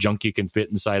how much junk you can fit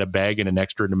inside a bag in an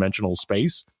extra dimensional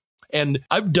space. And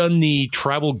I've done the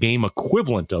travel game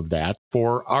equivalent of that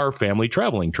for our family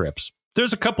traveling trips.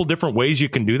 There's a couple different ways you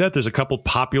can do that. There's a couple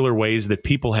popular ways that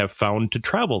people have found to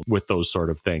travel with those sort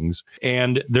of things.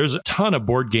 And there's a ton of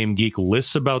Board Game Geek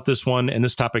lists about this one. And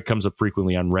this topic comes up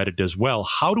frequently on Reddit as well.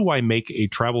 How do I make a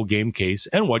travel game case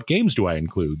and what games do I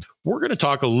include? We're going to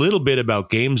talk a little bit about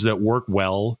games that work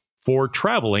well for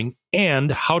traveling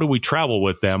and how do we travel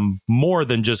with them more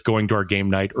than just going to our game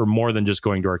night or more than just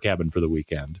going to our cabin for the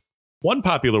weekend. One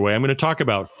popular way I'm going to talk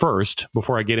about first,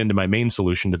 before I get into my main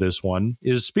solution to this one,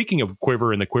 is speaking of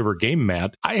Quiver and the Quiver game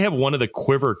mat, I have one of the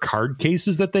Quiver card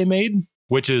cases that they made.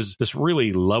 which is this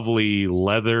really lovely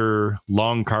leather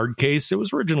long card case. It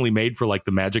was originally made for like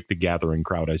the Magic the Gathering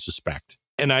crowd, I suspect.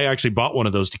 And I actually bought one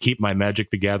of those to keep my Magic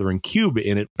the Gathering cube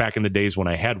in it back in the days when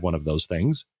I had one of those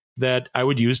things that I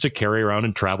would use to carry around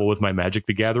and travel with my Magic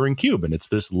the Gathering cube. And it's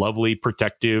this lovely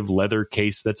protective leather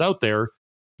case that's out there.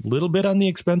 A little bit on the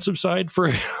expensive side for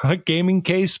a gaming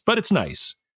case, but it's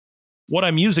nice. What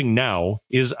I'm using now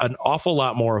is an awful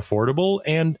lot more affordable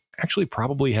and actually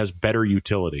probably has better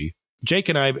utility. Jake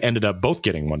and I ended up both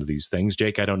getting one of these things.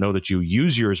 Jake, I don't know that you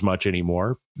use yours much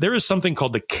anymore. There is something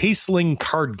called the Caseling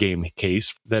card game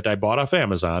case that I bought off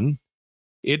Amazon.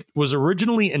 It was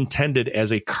originally intended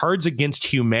as a Cards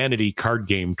Against Humanity card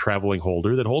game traveling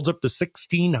holder that holds up to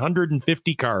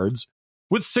 1,650 cards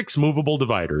with 6 movable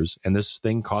dividers. And this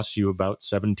thing costs you about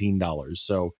 $17.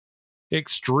 So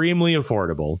extremely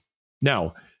affordable.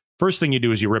 Now, first thing you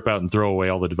do is you rip out and throw away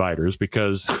all the dividers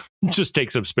because it just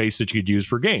takes up space that you could use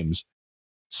for games.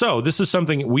 So this is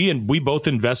something we both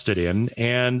invested in,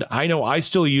 and I know I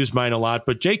still use mine a lot,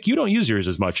 but Jake, you don't use yours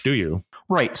as much, do you?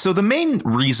 Right. So the main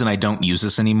reason I don't use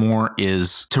this anymore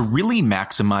is to really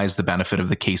maximize the benefit of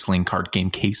the Caseling card game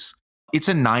case. It's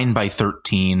a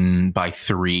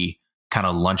 9x13x3 kind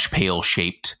of lunch pail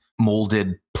shaped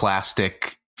molded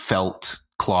plastic felt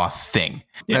cloth thing.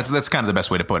 Yeah. That's kind of the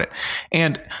best way to put it.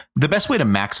 And the best way to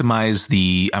maximize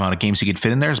the amount of games you could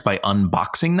fit in there is by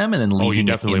unboxing them and then leaving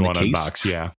it in the case. Unbox,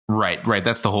 yeah. Right.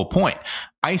 That's the whole point.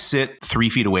 I sit 3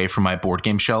 feet away from my board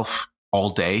game shelf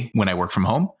all day when I work from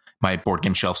home. My board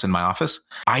game shelf's in my office.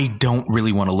 I don't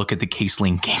really want to look at the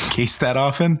Caseling game case that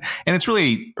often. And it's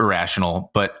really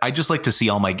irrational, but I just like to see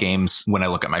all my games when I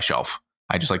look at my shelf.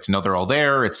 I just like to know they're all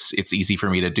there. It's easy for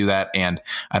me to do that, and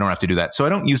I don't have to do that. So I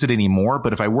don't use it anymore.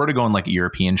 But if I were to go on like a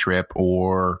European trip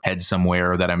or head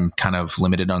somewhere that I'm kind of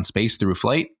limited on space through a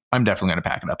flight, I'm definitely going to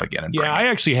pack it up again. And bring it. I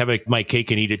actually have my cake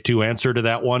and eat it too answer to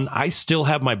that one. I still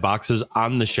have my boxes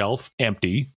on the shelf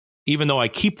empty, even though I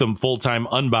keep them full-time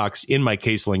unboxed in my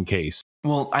Caseling case.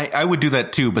 Well, I would do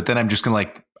that too, but then I'm just going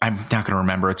to I'm not going to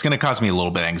remember. It's going to cause me a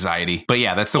little bit of anxiety. But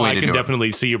yeah, that's the way to do it. I can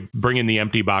definitely see you bringing the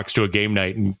empty box to a game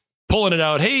night and pulling it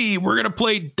out. Hey, we're going to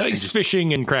play dice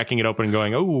fishing and cracking it open and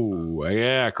going, oh,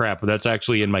 yeah, crap. That's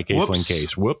actually in my Caseling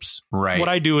case. Whoops. Right. What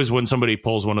I do is when somebody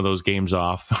pulls one of those games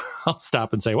off, I'll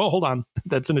stop and say, well, hold on.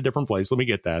 That's in a different place. Let me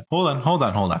get that. Hold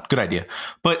on. Good idea.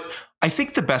 But I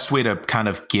think the best way to kind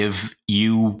of give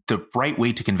you the right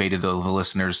way to convey to the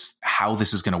listeners how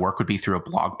this is going to work would be through a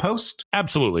blog post.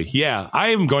 Absolutely. Yeah.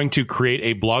 I am going to create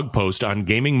a blog post on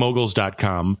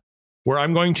gamingmoguls.com where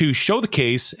I'm going to show the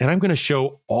case and I'm going to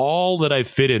show all that I've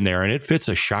fit in there. And it fits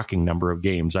a shocking number of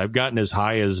games. I've gotten as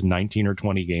high as 19 or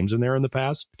 20 games in there in the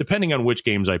past, depending on which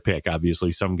games I pick.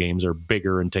 Obviously, some games are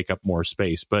bigger and take up more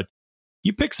space, but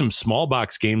you pick some small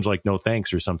box games like No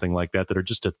Thanks or something like that are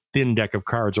just a thin deck of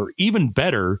cards, or even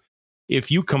better, if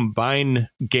you combine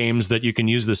games that you can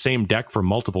use the same deck for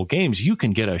multiple games, you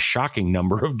can get a shocking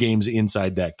number of games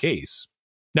inside that case.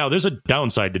 Now, there's a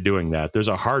downside to doing that. There's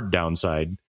a hard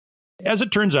downside. As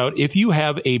it turns out, if you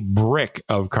have a brick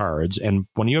of cards, and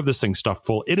when you have this thing stuffed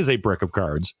full, it is a brick of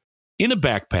cards, in a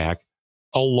backpack,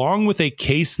 along with a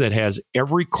case that has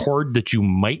every cord that you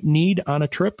might need on a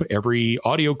trip, every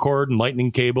audio cord and lightning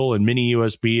cable and mini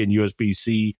USB and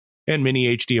USB-C and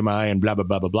mini HDMI and blah, blah,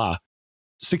 blah, blah, blah.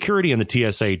 Security and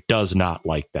the TSA does not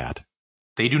like that.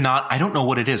 They do not. I don't know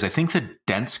what it is. I think the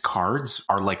dense cards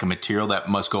are like a material that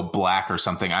must go black or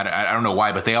something. I don't know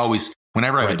why, but they always...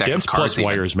 Whenever I have a deck of cards, plus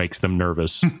wires makes them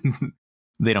nervous.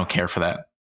 They don't care for that.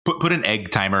 Put an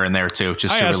egg timer in there too,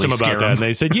 just to really scare them. I asked them about that, and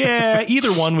they said, "Yeah,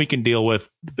 either one we can deal with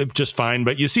just fine."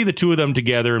 But you see the two of them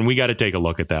together, and we got to take a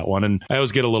look at that one. And I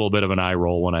always get a little bit of an eye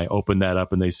roll when I open that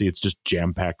up, and they see it's just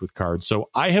jam packed with cards. So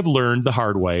I have learned the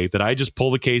hard way that I just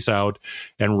pull the case out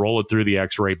and roll it through the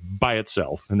X-ray by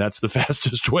itself, and that's the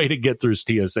fastest way to get through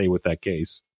TSA with that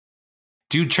case.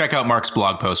 Do check out Mark's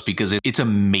blog post because it's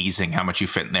amazing how much you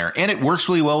fit in there. And it works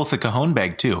really well with the Cajon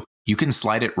bag too. You can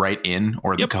slide it right in,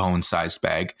 or the Cajon sized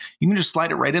bag. You can just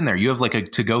slide it right in there. You have like a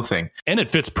to-go thing. And it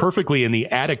fits perfectly in the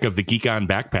attic of the Geek On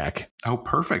backpack. Oh,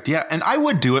 perfect. Yeah. And I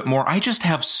would do it more. I just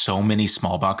have so many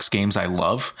small box games I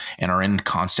love and are in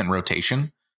constant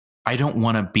rotation. I don't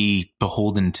want to be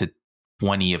beholden to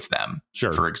 20 of them,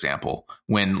 for example,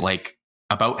 when like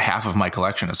about half of my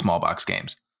collection is small box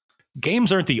games.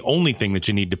 Games aren't the only thing that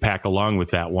you need to pack along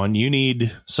with that one. You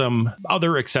need some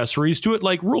other accessories to it,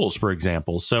 like rules, for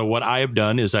example. So what I have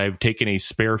done is I've taken a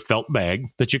spare felt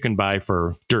bag that you can buy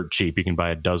for dirt cheap. You can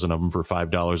buy a dozen of them for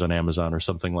 $5 on Amazon or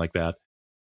something like that.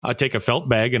 I take a felt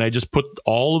bag and I just put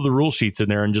all of the rule sheets in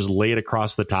there and just lay it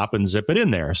across the top and zip it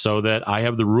in there so that I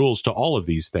have the rules to all of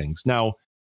these things. Now,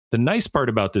 The nice part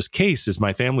about this case is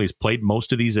my family has played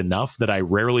most of these enough that I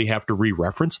rarely have to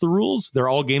re-reference the rules. They're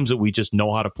all games that we just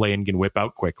know how to play and can whip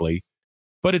out quickly.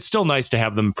 But it's still nice to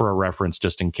have them for a reference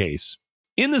just in case.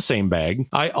 In the same bag,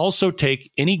 I also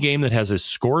take any game that has a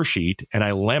score sheet and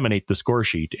I laminate the score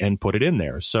sheet and put it in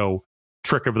there. So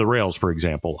Trick of the Rails, for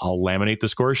example, I'll laminate the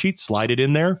score sheet, slide it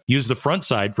in there, use the front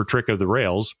side for Trick of the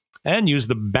Rails, and use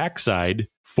the back side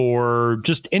for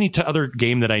just any other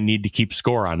game that I need to keep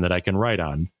score on that I can write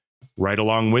on. Right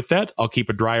along with that, I'll keep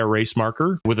a dry erase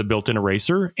marker with a built-in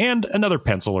eraser and another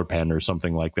pencil or pen or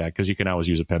something like that, because you can always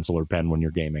use a pencil or pen when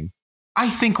you're gaming. I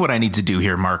think what I need to do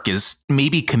here, Mark, is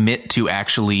maybe commit to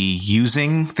actually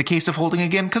using the Case of Holding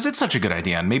again, because it's such a good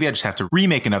idea. And maybe I just have to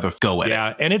remake another go at it.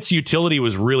 Yeah, and its utility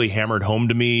was really hammered home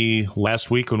to me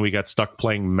last week when we got stuck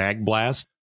playing Mag Blast.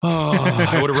 Oh,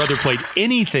 I would have rather played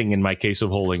anything in my Case of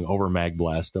Holding over Mag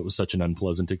Blast. That was such an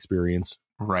unpleasant experience.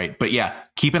 Right. But yeah,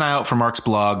 keep an eye out for Mark's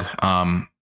blog.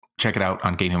 Check it out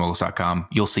on GamingMoguls.com.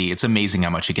 You'll see it's amazing how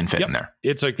much you can fit in there.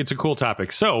 It's a cool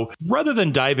topic. So rather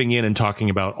than diving in and talking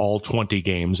about all 20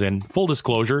 games, and full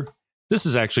disclosure, this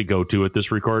is actually go-to at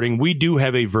this recording. We do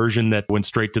have a version that went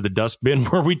straight to the dustbin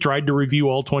where we tried to review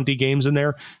all 20 games in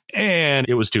there, and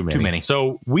it was too many.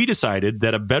 So we decided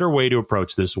that a better way to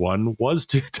approach this one was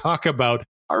to talk about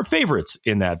our favorites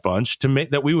in that bunch, to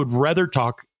make that we would rather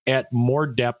talk at more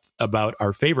depth about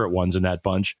our favorite ones in that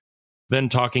bunch than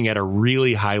talking at a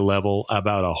really high level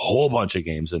about a whole bunch of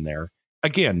games in there.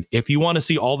 Again, if you want to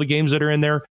see all the games that are in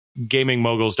there,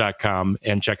 gamingmoguls.com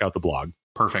and check out the blog.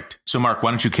 Perfect. So, Mark,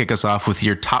 why don't you kick us off with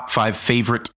your top 5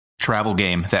 favorite travel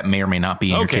game that may or may not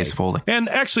be in your Case of Holding? And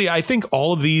actually, I think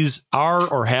all of these are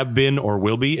or have been or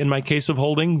will be in my Case of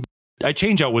Holding. I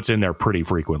change out what's in there pretty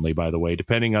frequently, by the way,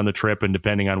 depending on the trip and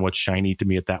depending on what's shiny to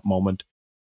me at that moment.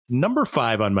 Number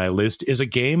 5 on my list is a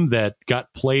game that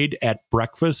got played at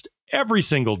breakfast every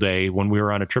single day when we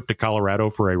were on a trip to Colorado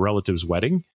for a relative's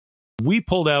wedding. We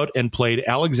pulled out and played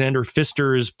Alexander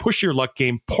Pfister's Push Your Luck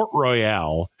game, Port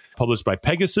Royale, published by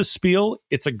Pegasus Spiel.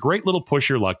 It's a great little push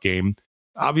your luck game.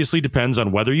 Obviously depends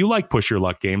on whether you like push your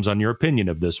luck games on your opinion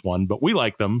of this one, but we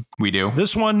like them. We do.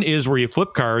 This one is where you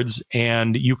flip cards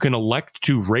and you can elect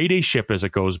to raid a ship as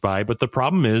it goes by. But the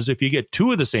problem is if you get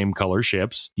 2 of the same color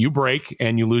ships, you break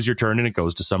and you lose your turn and it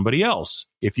goes to somebody else.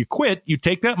 If you quit, you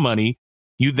take that money.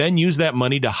 You then use that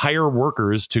money to hire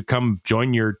workers to come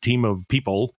join your team of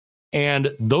people.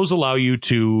 And those allow you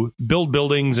to build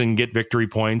buildings and get victory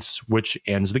points, which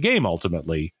ends the game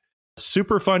ultimately.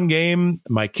 Super fun game.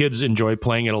 My kids enjoy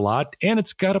playing it a lot, and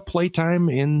it's got a playtime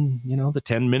in, the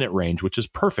 10-minute range, which is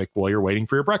perfect while you're waiting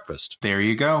for your breakfast. There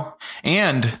you go.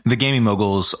 And the Gaming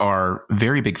Moguls are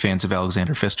very big fans of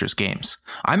Alexander Pfister's games.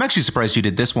 I'm actually surprised you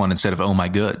did this one instead of Oh My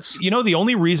Goods. The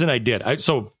only reason I did,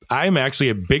 I'm actually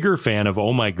a bigger fan of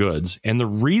Oh My Goods. And the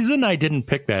reason I didn't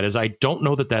pick that is I don't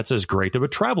know that that's as great of a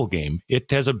travel game.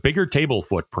 It has a bigger table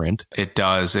footprint. It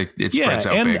does. It spreads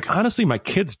out big. And honestly, my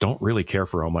kids don't really care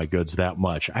for Oh My Goods that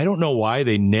much. I don't know why.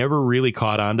 They never really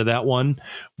caught on to that one,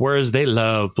 whereas they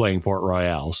love playing Port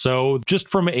Royale. So just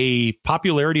from a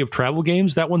popularity of travel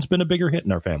games, that one's been a bigger hit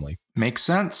in our family. Makes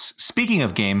sense. Speaking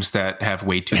of games that have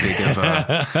way too big of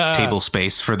a table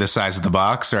space for the size of the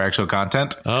box or actual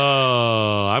content.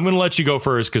 Oh, I'm going to let you go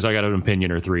first because I got an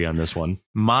opinion or 3 on this one.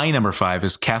 My number 5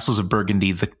 is Castles of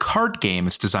Burgundy, the card game.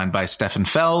 It's designed by Stefan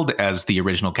Feld, as the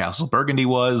original Castles of Burgundy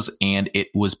was, and it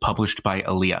was published by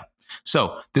Alia.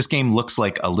 So this game looks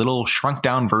like a little shrunk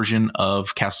down version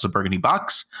of Castles of Burgundy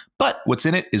box, but what's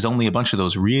in it is only a bunch of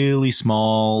those really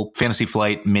small Fantasy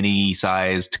Flight mini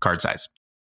sized card size.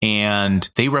 And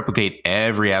they replicate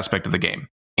every aspect of the game.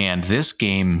 And this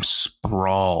game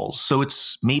sprawls. So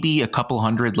it's maybe a couple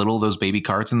hundred little those baby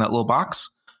cards in that little box.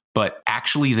 But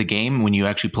actually the game, when you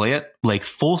actually play it, like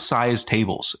full-size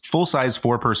tables, full-size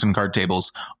 4-person card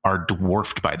tables are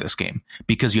dwarfed by this game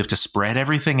because you have to spread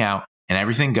everything out and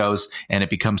everything goes and it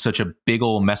becomes such a big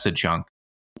old mess of junk.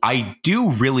 I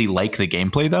do really like the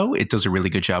gameplay, though. It does a really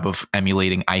good job of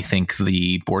emulating, I think,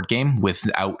 the board game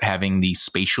without having the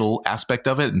spatial aspect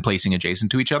of it and placing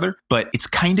adjacent to each other. But it's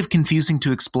kind of confusing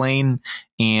to explain.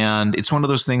 And it's one of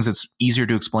those things that's easier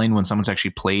to explain when someone's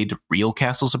actually played real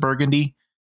Castles of Burgundy.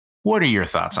 What are your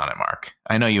thoughts on it, Mark?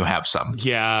 I know you have some.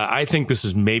 Yeah, I think this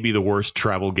is maybe the worst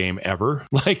travel game ever.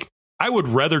 I would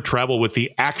rather travel with the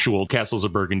actual Castles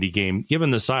of Burgundy game, given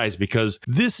the size, because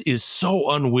this is so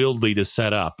unwieldy to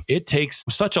set up. It takes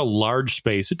such a large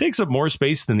space. It takes up more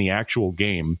space than the actual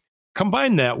game.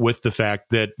 Combine that with the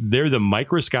fact that they're the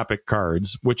microscopic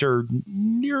cards, which are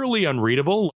nearly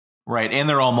unreadable. Right. And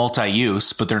they're all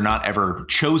multi-use, but they're not ever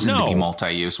chosen to be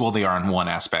multi-use. Well, they are in one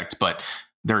aspect, but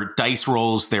they're dice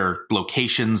rolls, they're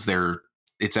locations, they're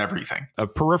it's everything. A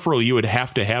peripheral you would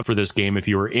have to for this game if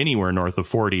you were anywhere north of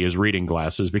 40 is reading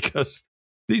glasses, because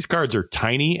these cards are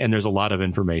tiny and there's a lot of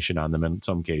information on them in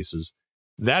some cases.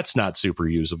 That's not super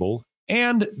usable.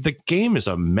 And the game is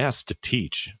a mess to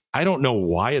teach. I don't know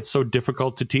why it's so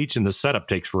difficult to teach, and the setup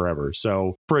takes forever.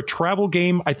 So for a travel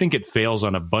game, I think it fails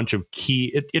on a bunch of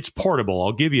it's portable.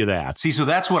 I'll give you that. See, so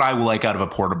that's what I like out of a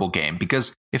portable game,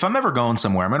 because if I'm ever going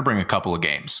somewhere, I'm going to bring a couple of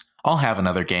games. I'll have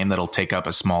another game that'll take up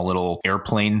a small little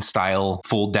airplane style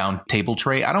fold down table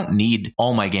tray. I don't need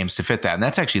all my games to fit that. And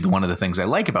that's actually one of the things I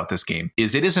like about this game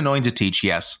is it is annoying to teach,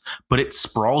 yes, but it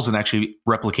sprawls and actually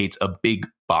replicates a big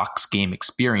box game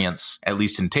experience, at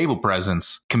least in table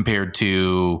presence, compared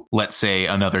to, let's say,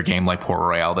 another game like Port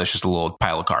Royale that's just a little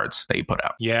pile of cards that you put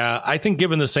out. Yeah, I think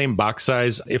given the same box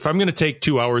size, if I'm going to take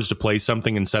 2 hours to play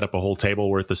something and set up a whole table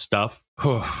worth of stuff,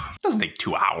 it doesn't take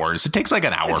 2 hours. It takes like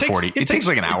an hour 40. It takes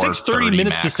like an hour. It takes 30 minutes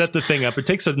max to set the thing up. It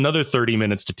takes another 30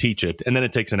 minutes to teach it, and then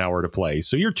it takes an hour to play.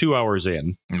 So you're 2 hours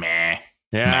in. Meh.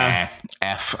 Yeah.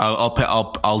 F. I'll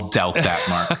doubt that,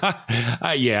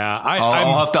 Mark. Yeah.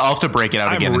 I'll have to break it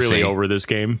out again. I'm really and say, over this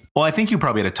game. Well, I think you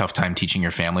probably had a tough time teaching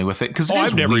your family with it because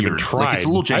I've never weird. even tried. Like, it's a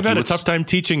little janky. I've had a tough time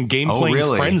teaching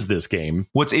playing friends this game.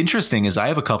 What's interesting is I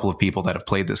have a couple of people that have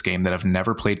played this game that have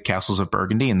never played Castles of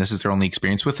Burgundy, and this is their only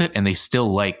experience with it, and they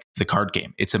still like the card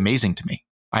game. It's amazing to me.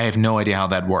 I have no idea how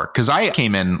that worked because I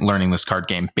came in learning this card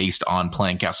game based on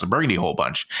playing Castles of Burgundy a whole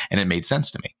bunch, and it made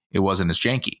sense to me. It wasn't as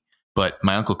janky. But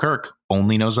my Uncle Kirk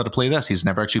only knows how to play this. He's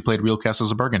never actually played real Castles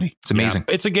of Burgundy. It's amazing.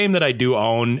 Yeah, it's a game that I do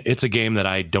own. It's a game that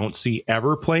I don't see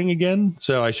ever playing again.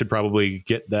 So I should probably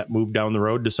get that moved down the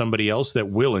road to somebody else that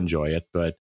will enjoy it.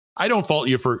 But I don't fault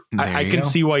you for... I can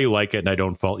see why you like it, and I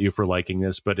don't fault you for liking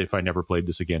this. But if I never played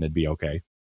this again, it'd be okay.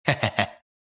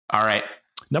 All right.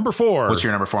 Number 4. What's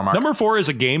your number 4, Mark? Number 4 is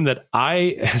a game that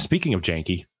speaking of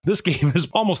janky, this game is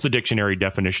almost the dictionary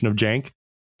definition of jank.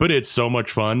 But it's so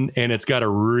much fun, and it's got a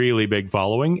really big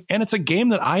following. And it's a game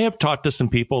that I have taught to some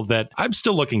people that I'm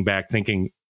still looking back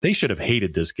thinking they should have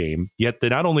hated this game. Yet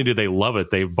not only do they love it,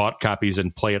 they've bought copies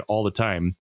and play it all the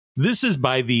time. This is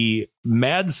by the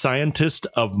mad scientist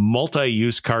of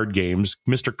multi-use card games,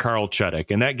 Mr. Carl Chudyk.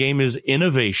 And that game is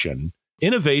Innovation.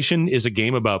 Innovation is a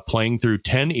game about playing through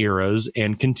 10 eras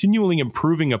and continually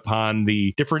improving upon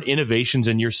the different innovations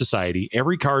in your society.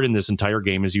 Every card in this entire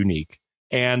game is unique.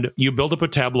 And you build up a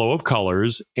tableau of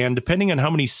colors, and depending on how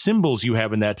many symbols you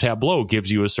have in that tableau gives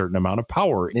you a certain amount of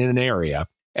power in an area.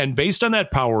 And based on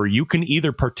that power, you can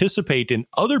either participate in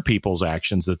other people's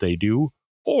actions that they do,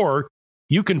 or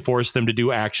you can force them to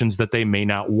do actions that they may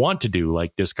not want to do,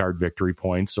 like discard victory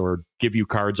points or give you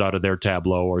cards out of their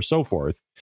tableau or so forth.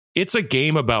 It's a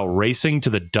game about racing to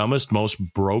the dumbest, most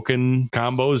broken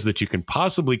combos that you can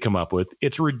possibly come up with.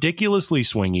 It's ridiculously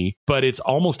swingy, but it's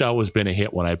almost always been a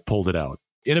hit when I pulled it out.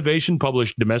 Innovation,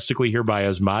 published domestically here by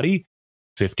Asmati.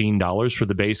 $15 for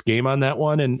the base game on that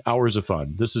one, and hours of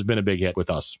fun. This has been a big hit with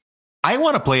us. I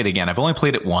want to play it again. I've only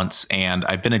played it once, and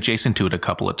I've been adjacent to it a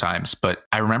couple of times, but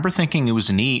I remember thinking it was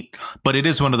neat. But it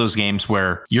is one of those games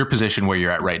where your position where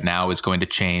you're at right now is going to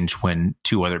change when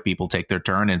 2 other people take their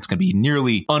turn, and it's going to be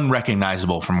nearly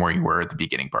unrecognizable from where you were at the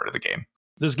beginning part of the game.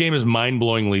 This game is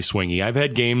mind-blowingly swingy. I've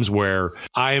had games where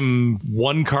I'm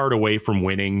 1 card away from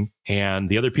winning, and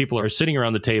the other people are sitting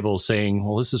around the table saying,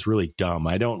 well, this is really dumb.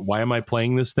 Why am I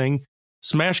playing this thing?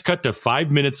 Smash cut to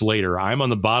 5 minutes later. I'm on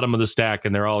the bottom of the stack,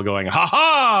 and they're all going, ha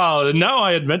ha! Now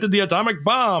I invented the atomic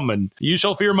bomb, and you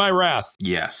shall fear my wrath.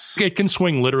 Yes. It can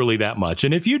swing literally that much.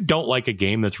 And if you don't like a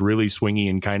game that's really swingy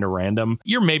and kind of random,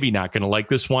 you're maybe not going to like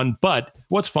this one. But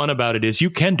what's fun about it is you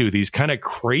can do these kind of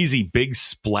crazy, big,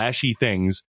 splashy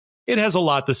things. It has a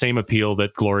lot the same appeal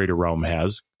that Glory to Rome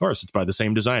has. Of course, it's by the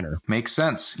same designer. Makes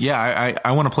sense. Yeah,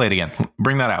 I want to play it again.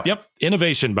 Bring that out. Yep.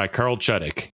 Innovation by Carl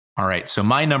Chudyk. All right, so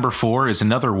my number 4 is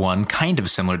another one kind of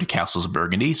similar to Castles of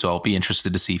Burgundy, so I'll be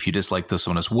interested to see if you dislike this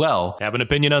one as well. Have an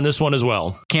opinion on this one as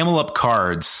well. Camel Up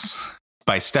Cards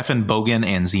by Stefan Bogan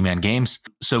and Z-Man Games.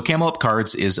 So Camel Up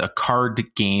Cards is a card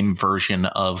game version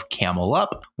of Camel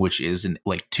Up, which is an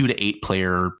 2 to 8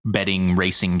 player betting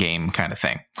racing game kind of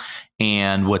thing.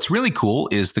 And what's really cool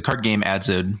is the card game adds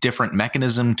a different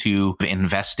mechanism to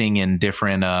investing in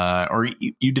different,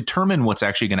 you determine what's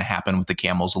actually going to happen with the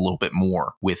camels a little bit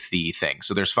more with the thing.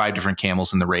 So there's 5 different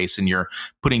camels in the race, and you're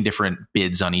putting different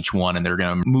bids on each one, and they're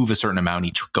going to move a certain amount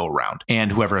each go around.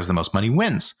 And whoever has the most money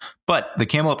wins. But the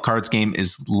Camel Up Cards game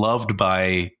is loved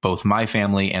by both my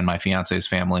family and my fiance's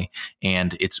family,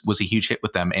 and it was a huge hit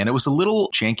with them. And it was a little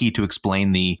janky to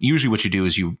explain usually what you do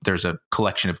is there's a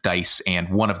collection of dice, and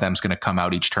one of them's going to come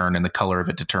out each turn, and the color of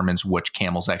it determines which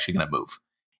camel's actually going to move.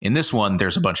 In this one,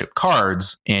 there's a bunch of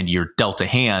cards and you're dealt a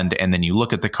hand, and then you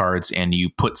look at the cards and you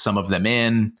put some of them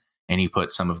in and you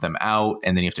put some of them out,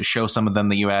 and then you have to show some of them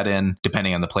that you add in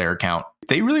depending on the player count.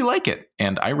 They really like it,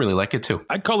 and I really like it too.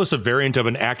 I'd call this a variant of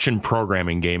an action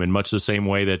programming game in much the same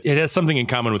way that it has something in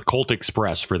common with Colt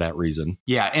Express for that reason.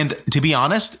 Yeah, and to be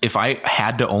honest, if I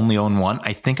had to only own one,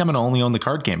 I think I'm going to only own the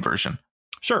card game version.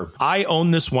 Sure. I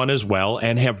own this one as well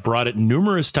and have brought it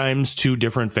numerous times to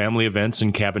different family events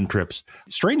and cabin trips.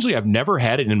 Strangely, I've never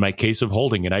had it in my case of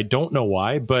holding it. I don't know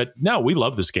why, but no, we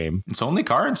love this game. It's only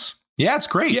cards. Yeah, it's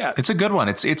great. Yeah. It's a good one.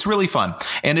 It's really fun.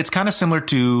 And it's kind of similar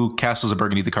to Castles of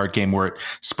Burgundy, the card game, where it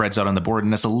spreads out on the board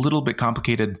and it's a little bit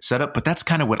complicated setup. But that's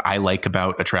kind of what I like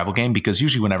about a travel game, because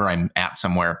usually whenever I'm at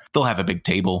somewhere, they'll have a big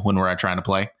table when we're trying to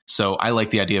play. So I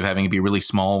like the idea of having it be really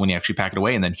small when you actually pack it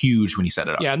away and then huge when you set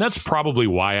it up. Yeah, and that's probably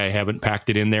why I haven't packed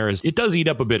it in there, is it does eat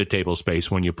up a bit of table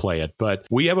space when you play it. But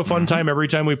we have a fun time every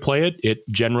time we play it. It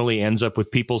generally ends up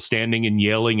with people standing and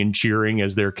yelling and cheering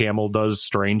as their camel does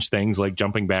strange things like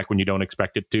jumping back when you don't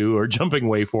expect it to, or jumping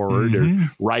way forward, or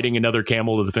riding another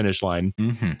camel to the finish line.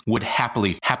 Would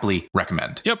happily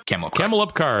recommend. Yep. Camel Up Cards. Camel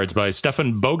Up Cards by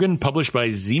Stefan Bogan, published by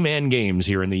Z-Man Games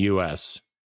here in the U.S.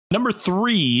 Number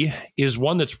 3 is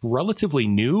one that's relatively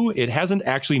new. It hasn't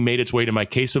actually made its way to my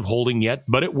case of holding yet,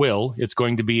 but it will. It's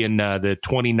going to be in the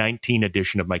 2019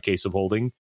 edition of my case of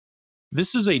holding.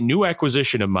 This is a new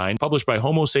acquisition of mine, published by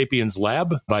Homo Sapiens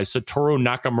Lab by Satoru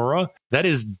Nakamura. That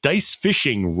is Dice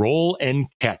Fishing Roll and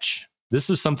Catch. This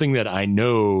is something that I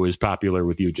know is popular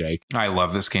with you, Jake. I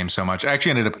love this game so much. I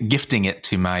actually ended up gifting it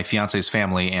to my fiance's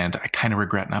family, and I kind of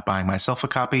regret not buying myself a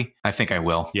copy. I think I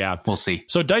will. Yeah. We'll see.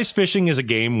 So Dice Fishing is a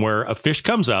game where a fish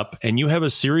comes up and you have a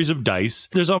series of dice.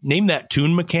 There's a name that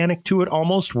tune mechanic to it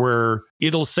almost, where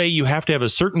it'll say you have to have a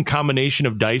certain combination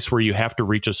of dice where you have to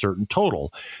reach a certain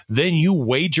total. Then you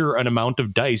wager an amount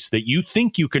of dice that you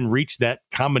think you can reach that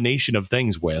combination of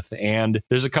things with. And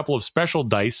there's a couple of special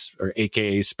dice, or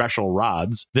AKA special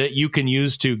rods, that you can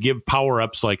use to give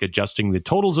power-ups like adjusting the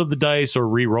totals of the dice or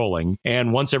re-rolling.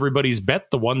 And once everybody's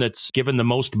bet, the one that's given the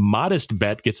most modest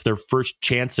bet gets their first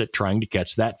chance at trying to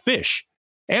catch that fish.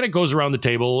 And it goes around the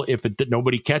table. If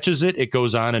nobody catches it, it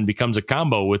goes on and becomes a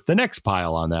combo with the next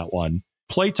pile on that one.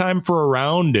 Playtime for a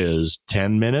round is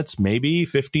 10 minutes, maybe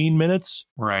 15 minutes.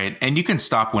 Right. And you can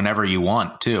stop whenever you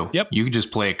want, too. Yep. You can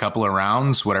just play a couple of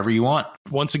rounds, whatever you want.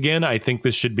 Once again, I think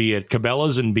this should be at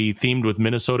Cabela's and be themed with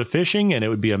Minnesota fishing, and it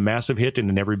would be a massive hit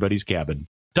in everybody's cabin.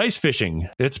 Dice Fishing,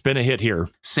 it's been a hit here.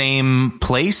 Same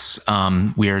place.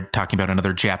 We are talking about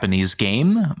another Japanese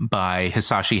game by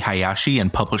Hisashi Hayashi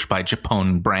and published by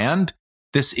Japone Brand.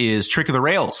 This is Trick of the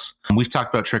Rails. We've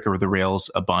talked about Trick of the Rails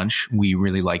a bunch. We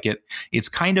really like it. It's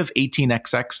kind of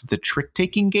 18XX, the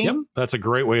trick-taking game. Yep, that's a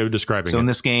great way of describing it. So in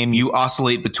this game, you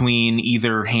oscillate between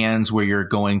either hands where you're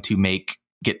going to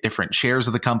get different shares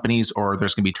of the companies, or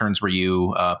there's going to be turns where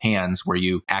you hands where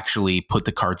you actually put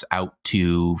the cards out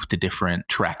to the different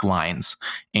track lines.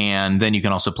 And then you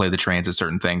can also play the transit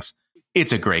certain things.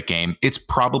 It's a great game. It's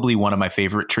probably one of my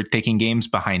favorite trick-taking games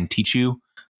behind Tichu.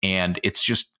 And it's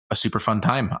just a super fun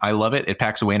time. I love it. It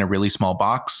packs away in a really small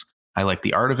box. I like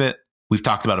the art of it. We've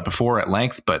talked about it before at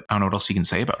length, but I don't know what else you can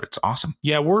say about it. It's awesome.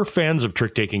 Yeah, we're fans of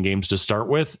trick-taking games to start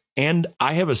with, and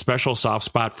I have a special soft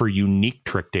spot for unique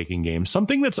trick-taking games,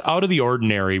 something that's out of the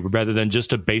ordinary rather than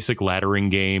just a basic laddering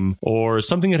game or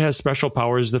something that has special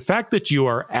powers. The fact that you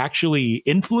are actually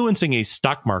influencing a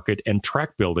stock market and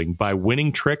track building by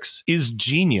winning tricks is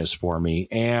genius for me,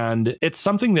 and it's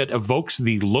something that evokes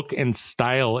the look and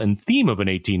style and theme of an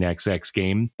 18XX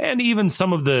game, and even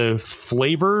some of the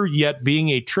flavor, yet being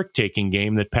a trick-taking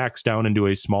game that packs down into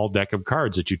a small deck of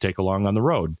cards that you take along on the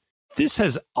road. This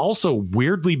has also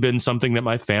weirdly been something that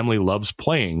my family loves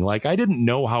playing. Like, I didn't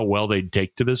know how well they'd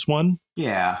take to this one.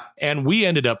 Yeah. And we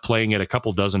ended up playing it a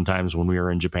couple dozen times when we were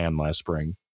in Japan last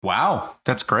spring. Wow,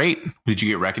 that's great. Did you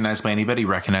get recognized by anybody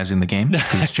recognizing the game?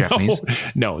 Because it's Japanese.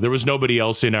 No, there was nobody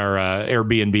else in our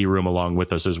Airbnb room along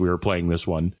with us as we were playing this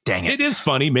one. Dang it. It is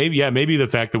funny. Maybe the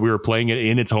fact that we were playing it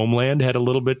in its homeland had a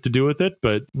little bit to do with it,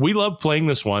 but we love playing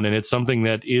this one, and it's something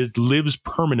that lives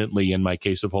permanently in my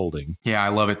case of holding. Yeah, I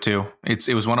love it too.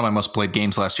 It was one of my most played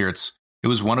games last year. It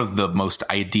was one of the most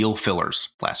ideal fillers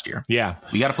last year. Yeah.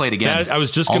 We got to play it again. I was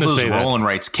just going to say that. All those roll and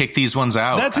writes, kick these ones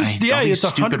out. That's just, it's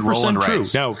stupid roll and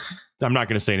writes. Now, I'm not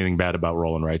going to say anything bad about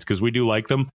roll and writes because we do like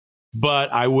them.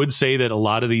 But I would say that a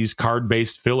lot of these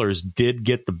card-based fillers did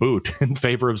get the boot in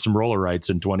favor of some roller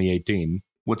rights in 2018.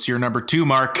 What's your number 2,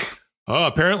 Mark? Oh,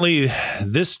 apparently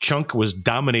this chunk was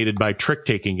dominated by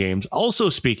trick-taking games. Also,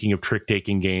 speaking of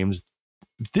trick-taking games,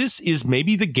 this is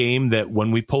maybe the game that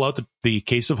when we pull out the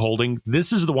case of holding,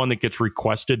 this is the one that gets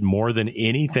requested more than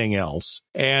anything else.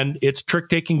 And it's a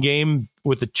trick-taking game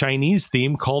with a Chinese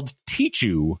theme called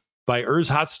Tichu by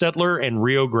Urs Hostetler and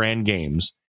Rio Grande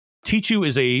Games. Tichu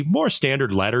is a more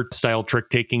standard ladder-style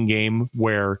trick-taking game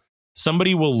where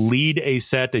somebody will lead a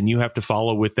set and you have to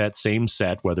follow with that same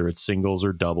set, whether it's singles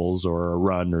or doubles or a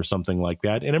run or something like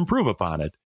that, and improve upon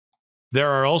it. There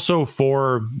are also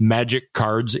 4 magic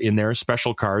cards in there,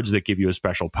 special cards that give you a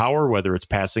special power, whether it's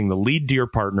passing the lead to your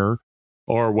partner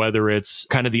or whether it's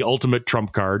kind of the ultimate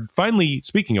trump card. Finally,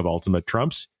 speaking of ultimate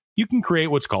trumps, you can create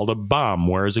what's called a bomb,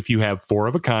 whereas if you have 4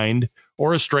 of a kind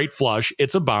or a straight flush,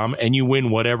 it's a bomb and you win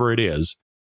whatever it is.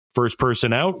 First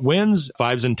person out wins,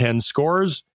 5s and 10s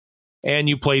scores, and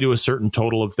you play to a certain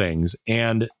total of things.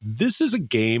 And this is a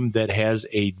game that has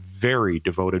a very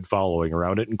devoted following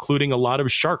around it, including a lot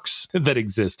of sharks that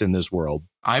exist in this world.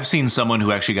 I've seen someone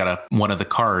who actually got one of the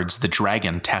cards, the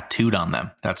dragon, tattooed on them.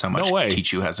 That's how much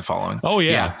Tichu has a following. Oh,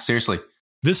 yeah. Yeah, seriously.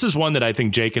 This is one that I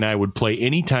think Jake and I would play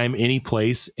anytime, any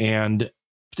place. And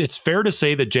it's fair to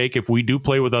say that, Jake, if we do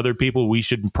play with other people, we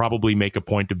should probably make a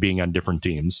point of being on different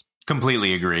teams.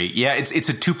 Completely agree. Yeah, it's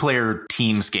a 2-player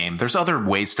teams game. There's other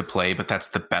ways to play, but that's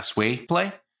the best way to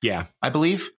play. Yeah, I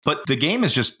believe. But the game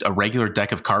is just a regular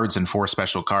deck of cards and 4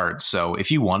 special cards. So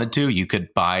if you wanted to, you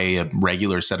could buy a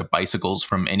regular set of bicycles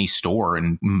from any store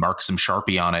and mark some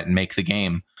Sharpie on it and make the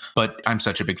game. But I'm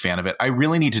such a big fan of it. I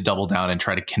really need to double down and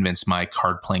try to convince my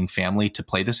card playing family to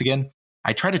play this again.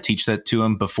 I tried to teach that to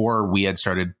him before we had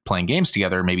started playing games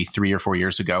together, maybe 3 or 4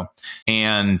 years ago.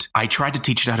 And I tried to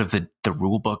teach it out of the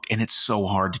rule book. And it's so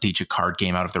hard to teach a card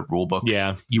game out of the rule book.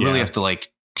 Yeah. You really have to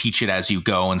teach it as you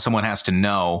go, and someone has to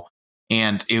know.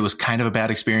 And it was kind of a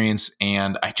bad experience.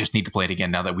 And I just need to play it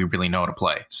again now that we really know how to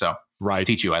play. So right.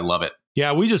 Tichu, I love it.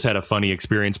 Yeah, we just had a funny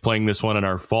experience playing this one on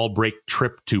our fall break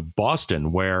trip to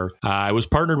Boston, where I was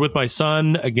partnered with my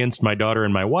son against my daughter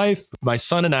and my wife. My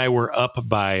son and I were up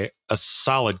by a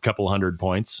solid couple 100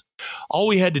 points. All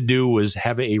we had to do was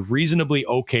have a reasonably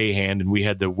okay hand, and we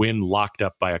had the win locked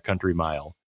up by a country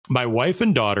mile. My wife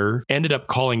and daughter ended up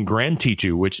calling Grand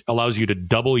Tichu, which allows you to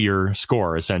double your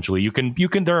score. Essentially, you can.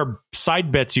 There are side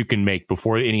bets you can make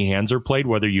before any hands are played,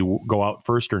 whether you go out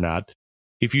first or not.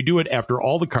 If you do it after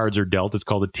all the cards are dealt, it's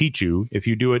called a Tichu. If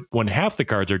you do it when half the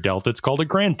cards are dealt, it's called a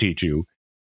Grand Tichu.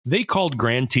 They called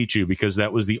Grand Tichu because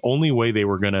that was the only way they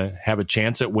were going to have a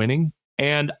chance at winning.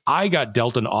 And I got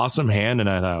dealt an awesome hand, and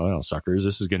I thought, well, suckers,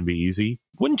 this is going to be easy.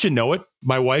 Wouldn't you know it?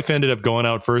 My wife ended up going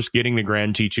out first, getting the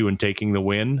Grand Tichu and taking the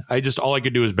win. All I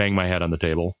could do was bang my head on the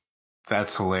table.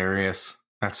 That's hilarious.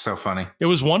 That's so funny. It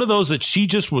was one of those that she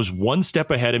just was one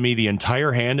step ahead of me the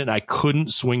entire hand, and I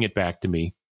couldn't swing it back to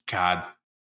me. God.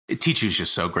 Tichu is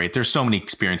just so great. There's so many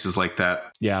experiences like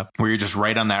that. Yeah. Where you're just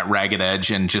right on that ragged edge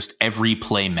and just every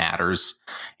play matters.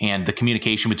 And the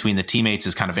communication between the teammates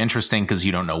is kind of interesting because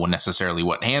you don't know necessarily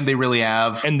what hand they really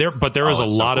have. And there is a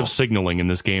lot of signaling in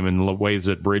this game in the ways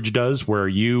that Bridge does, where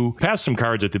you pass some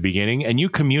cards at the beginning and you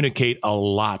communicate a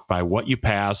lot by what you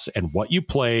pass and what you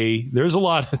play. There's a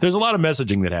lot of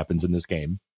messaging that happens in this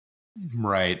game.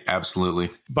 Right.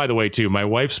 Absolutely. By the way, too, my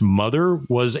wife's mother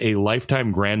was a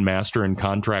lifetime grandmaster in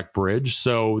contract bridge.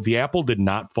 So the apple did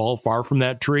not fall far from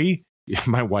that tree.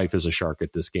 My wife is a shark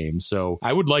at this game. So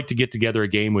I would like to get together a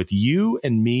game with you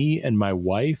and me and my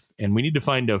wife. And we need to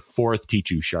find a 4th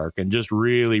Tichu shark and just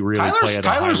really play at a high level.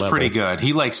 Tyler's pretty good.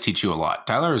 He likes Tichu a lot.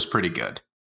 Tyler is pretty good.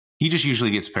 He just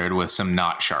usually gets paired with some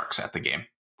not sharks at the game.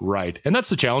 Right. And that's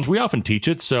the challenge. We often teach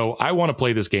it. So I want to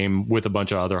play this game with a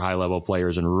bunch of other high level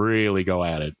players and really go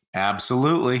at it.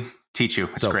 Absolutely. Tichu.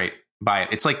 It's great. Buy it.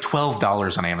 It's like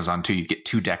 $12 on Amazon too. You get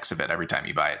 2 decks of it every time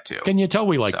you buy it too. Can you tell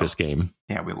we like this game?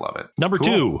 Yeah, we love it. Number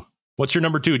 2. What's your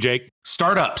number 2, Jake?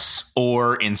 Startups,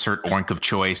 or insert Oink of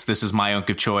choice. This is my Oink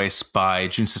of choice by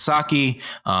Jun Sasaki.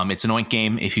 It's an Oink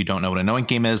game. If you don't know what an Oink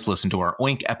game is, listen to our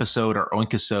Oink episode, our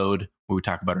Oinkisode, where we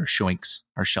talk about our shoinks,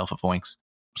 our shelf of Oinks.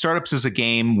 Startups is a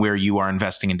game where you are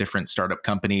investing in different startup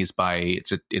companies.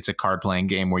 It's a card playing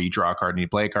game where you draw a card and you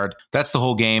play a card. That's the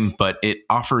whole game, but it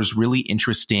offers really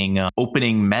interesting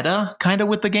opening meta kind of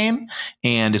with the game.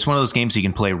 And it's one of those games you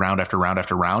can play round after round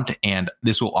after round. And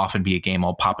this will often be a game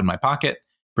I'll pop in my pocket,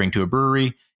 bring to a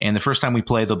brewery. And the first time we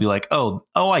play, they'll be like, oh,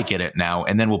 I get it now.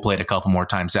 And then we'll play it a couple more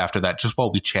times after that, just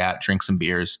while we chat, drink some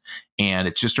beers. And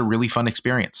it's just a really fun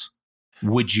experience.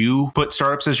 Would you put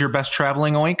Startups as your best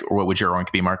traveling Oink, or what would your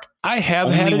Oink be, Mark? I have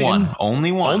only had one.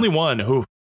 Only one. Only one. Who?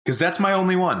 Because that's my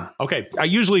only one. Okay. I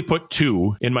usually put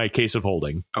 2 in my case of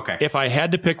holding. Okay. If I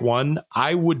had to pick one,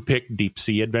 I would pick Deep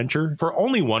Sea Adventure for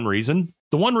only one reason.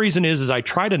 The one reason is I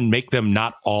try to make them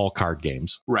not all card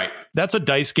games. Right. That's a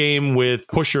dice game with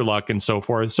push your luck and so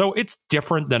forth. So it's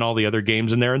different than all the other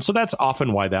games in there. And so that's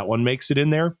often why that one makes it in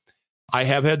there. I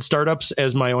have had startups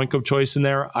as my oink of choice in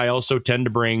there. I also tend to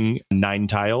bring 9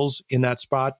 tiles in that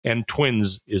spot. And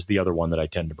Twins is the other one that I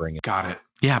tend to bring in. Got it.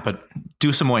 Yeah, but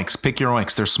do some oinks. Pick your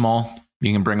oinks. They're small.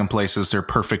 You can bring them places. They're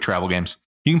perfect travel games.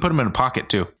 You can put them in a pocket,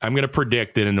 too. I'm going to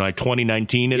predict that in my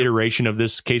 2019 iteration of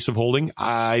this Case of Holding,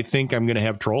 I think I'm going to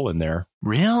have Troll in there.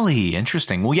 Really?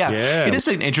 Interesting. Well, yeah, it is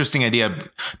an interesting idea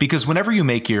because whenever you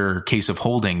make your Case of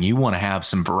Holding, you want to have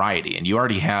some variety, and you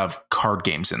already have card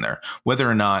games in there. Whether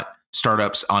or not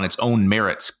startups on its own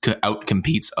merits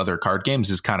outcompetes other card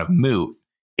games is kind of moot.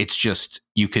 It's just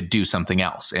you could do something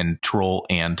else, and Troll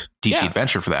and Deep Sea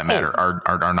Adventure, for that matter,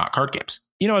 are not card games.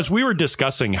 You know, as we were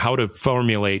discussing how to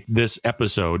formulate this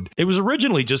episode, it was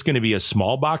originally just going to be a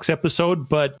small box episode,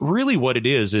 but really what it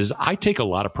is I take a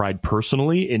lot of pride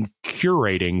personally in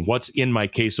curating what's in my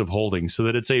Case of Holding so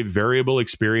that it's a variable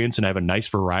experience and I have a nice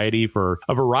variety for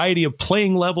a variety of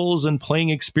playing levels and playing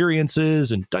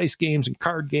experiences and dice games and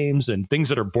card games and things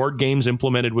that are board games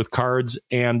implemented with cards.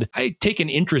 And I take an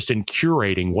interest in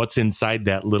curating what's inside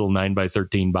that little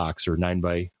 9x13 box or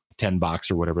 9x10 box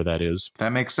or whatever that is.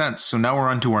 That makes sense. So now we're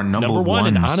on to our number one.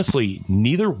 And honestly,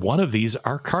 neither one of these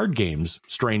are card games,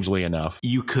 strangely enough.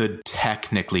 You could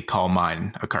technically call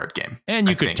mine a card game. And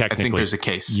I think there's a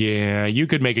case. Yeah, you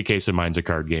could make a case of mine's a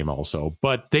card game also,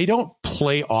 but they don't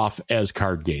play off as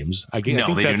card games. I think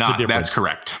they that's do not. The difference. That's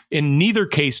correct. In neither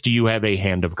case do you have a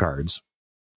hand of cards.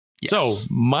 Yes. So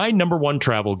my number one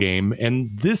travel game,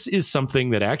 and this is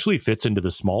something that actually fits into the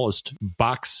smallest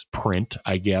box print,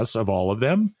 I guess, of all of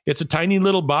them. It's a tiny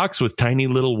little box with tiny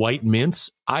little white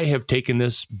mints. I have taken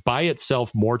this by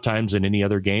itself more times than any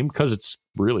other game because it's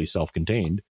really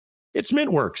self-contained. It's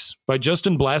Mintworks by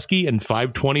Justin Blaski and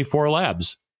 524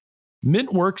 Labs.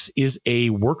 Mintworks is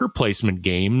a worker placement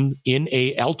game in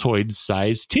a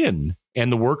Altoid-sized tin. And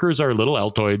the workers are little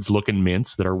Altoids looking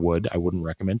mints that are wood. I wouldn't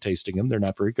recommend tasting them. They're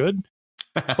not very good.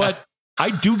 But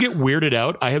I do get weirded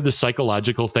out. I have the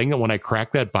psychological thing that when I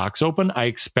crack that box open, I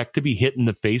expect to be hit in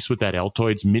the face with that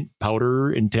Altoids mint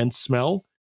powder intense smell.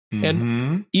 Mm-hmm.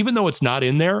 And even though it's not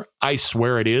in there, I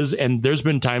swear it is. And there's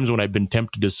been times when I've been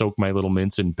tempted to soak my little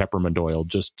mints in peppermint oil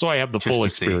just so I have the full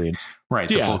experience. Right,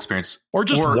 the full experience. Or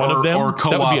just one of them. Or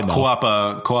co-op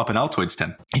an Altoids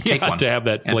tin. Take one to have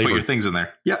that flavor. And put your things in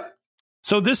there. Yep.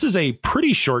 So this is a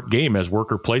pretty short game as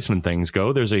worker placement things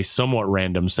go. There's a somewhat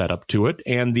random setup to it.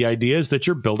 And the idea is that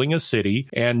you're building a city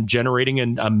and generating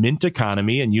a mint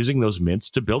economy and using those mints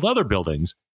to build other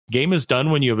buildings. Game is done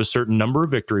when you have a certain number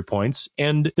of victory points,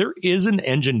 and there is an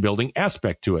engine building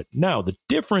aspect to it. Now, the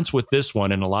difference with this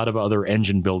one and a lot of other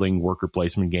engine building worker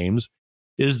placement games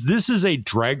is this is a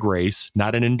drag race,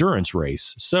 not an endurance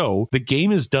race. So the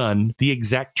game is done the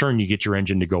exact turn you get your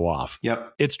engine to go off.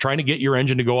 Yep. It's trying to get your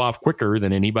engine to go off quicker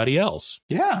than anybody else.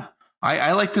 Yeah.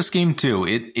 I like this game too.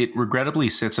 It regrettably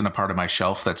sits in a part of my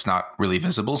shelf that's not really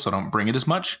visible, so I don't bring it as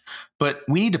much. But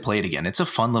we need to play it again. It's a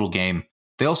fun little game.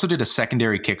 They also did a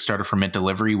secondary Kickstarter for Mint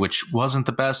Delivery, which wasn't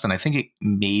the best. And I think it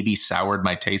maybe soured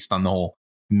my taste on the whole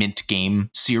Mint game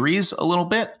series a little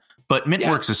bit. But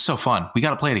Mintworks is so fun. We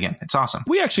got to play it again. It's awesome.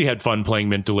 We actually had fun playing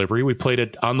Mint Delivery. We played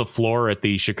it on the floor at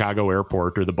the Chicago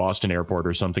airport or the Boston airport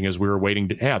or something as we were waiting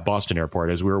to, Boston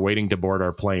airport, as we were waiting to board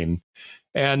our plane.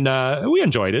 And we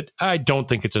enjoyed it. I don't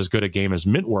think it's as good a game as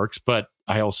Mintworks, but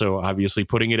I also, obviously,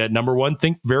 putting it at number one,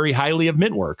 think very highly of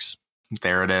Mintworks.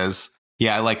 There it is.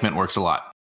 Yeah, I like Mintworks a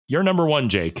lot. Your number one,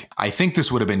 Jake. I think this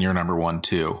would have been your number one,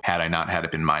 too, had I not had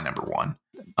it been my number one.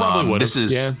 Probably would. This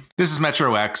is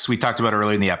Metro X. We talked about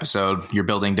earlier in the episode. You're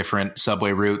building different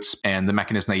subway routes, and the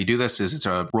mechanism that you do this is it's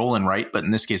a roll and write, but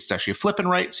in this case, it's actually a flip and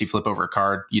write. So you flip over a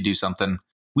card, you do something.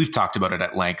 We've talked about it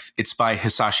at length. It's by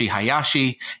Hisashi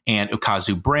Hayashi and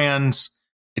Ukazu Brands.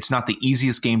 It's not the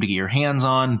easiest game to get your hands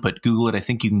on, but Google it. I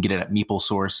think you can get it at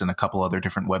MeepleSource and a couple other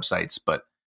different websites, but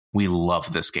we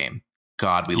love this game.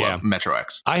 God, we love Metro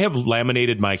X. I have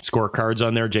laminated my scorecards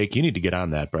on there, Jake. You need to get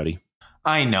on that, buddy.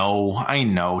 I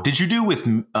know. Did you do with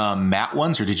matte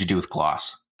ones or did you do with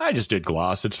gloss? I just did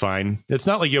gloss. It's fine. It's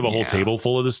not like you have a whole table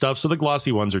full of this stuff, so the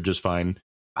glossy ones are just fine.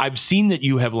 I've seen that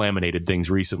you have laminated things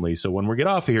recently, so when we get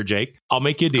off of here, Jake, I'll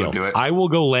make you a deal. Do it. I will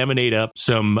go laminate up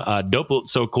some Dope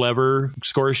So Clever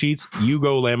score sheets. You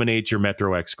go laminate your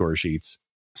Metro X score sheets.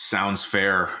 Sounds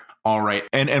fair. All right.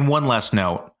 And one last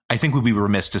note. I think we'd be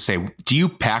remiss to say, do you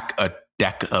pack a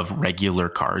deck of regular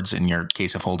cards in your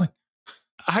Case of Holding?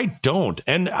 I don't.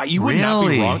 And you would not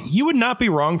be wrong. You would not be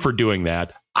wrong for doing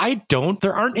that.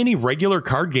 There aren't any regular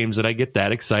card games that I get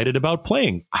that excited about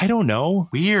playing. I don't know.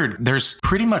 Weird. There's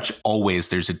pretty much always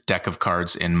there's a deck of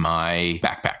cards in my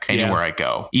backpack anywhere I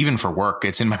go. Even for work,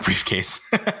 it's in my briefcase.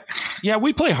 Yeah,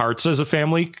 we play Hearts as a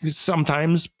family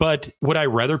sometimes, but would I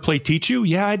rather play Tichu?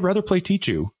 Yeah, I'd rather play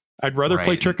Tichu. I'd rather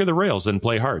play Trick of the Rails than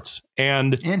play Hearts.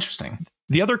 And interesting.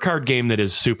 The other card game that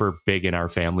is super big in our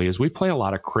family is we play a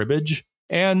lot of cribbage.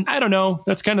 And I don't know,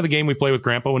 that's kind of the game we play with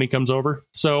Grandpa when he comes over.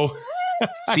 So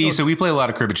so we play a lot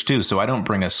of cribbage too. So I don't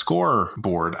bring a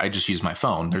scoreboard. I just use my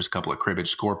phone. There's a couple of cribbage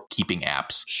score keeping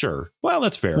apps. Sure. Well,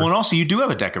 that's fair. Well, and also you do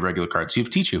have a deck of regular cards. You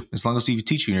have Tichu, as long as you have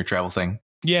Tichu in your travel thing.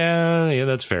 Yeah,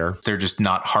 that's fair. They're just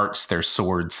not hearts. They're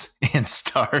swords and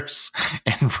stars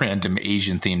and random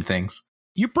Asian themed things.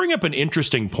 You bring up an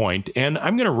interesting point, and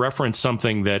I'm going to reference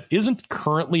something that isn't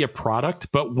currently a product,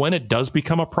 but when it does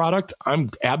become a product,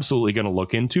 I'm absolutely going to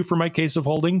look into for my case of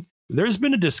holding. There's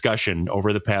been a discussion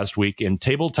over the past week in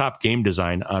Tabletop Game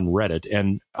Design on Reddit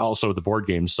and also the Board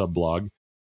Games subblog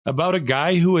about a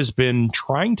guy who has been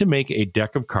trying to make a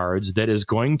deck of cards that is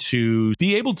going to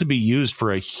be able to be used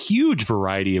for a huge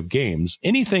variety of games.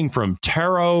 Anything from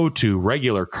tarot to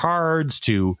regular cards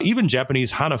to even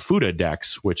Japanese Hanafuda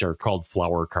decks, which are called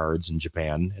flower cards in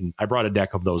Japan. And I brought a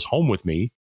deck of those home with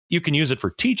me. You can use it for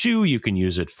Tichu. You can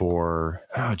use it for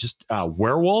just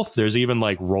Werewolf. There's even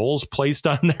like rolls placed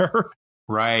on there.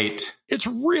 Right. It's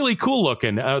really cool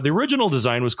looking. The original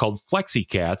design was called Flexi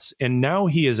Cats, and now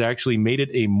he has actually made it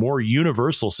a more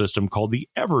universal system called the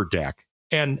Ever Deck.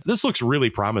 And this looks really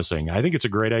promising. I think it's a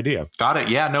great idea. Got it.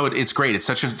 Yeah, no, it's great. It's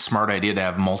such a smart idea to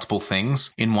have multiple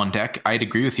things in one deck. I'd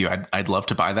agree with you. I'd love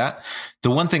to buy that.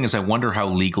 The one thing is I wonder how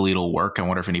legally it'll work. I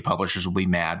wonder if any publishers will be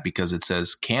mad because it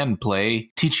says can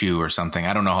play Tichu or something.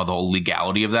 I don't know how the whole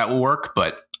legality of that will work,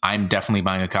 but I'm definitely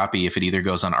buying a copy if it either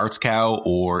goes on ArtsCow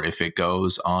or if it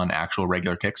goes on actual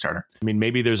regular Kickstarter. I mean,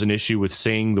 maybe there's an issue with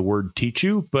saying the word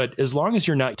Tichu, but as long as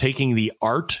you're not taking the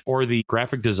art or the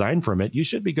graphic design from it, you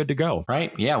should be good to go.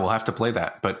 Right. Yeah, we'll have to play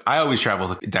that. But I always travel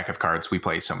with a deck of cards. We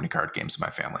play so many card games in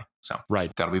my family. So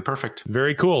that'll be perfect.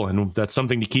 Very cool. And that's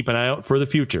something to keep an eye out for the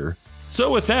future. So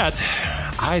with that,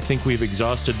 I think we've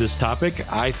exhausted this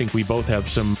topic. I think we both have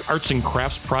some arts and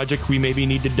crafts project we maybe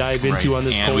need to dive into on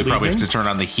this cold evening. And we probably have to turn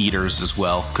on the heaters as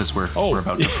well because we're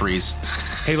about to freeze.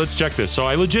 Hey, let's check this. So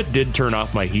I legit did turn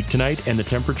off my heat tonight, and the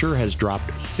temperature has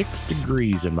dropped 6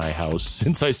 degrees in my house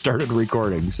since I started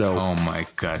recording. So, oh my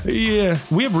God. Yeah,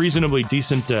 we have reasonably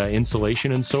decent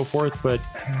insulation and so forth, but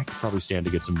I could probably stand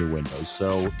to get some new windows.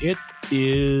 So it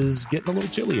is getting a little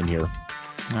chilly in here.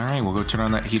 All right, we'll go turn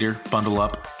on that heater, bundle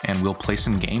up, and we'll play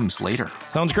some games later.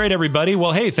 Sounds great, everybody.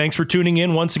 Well, hey, thanks for tuning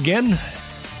in once again.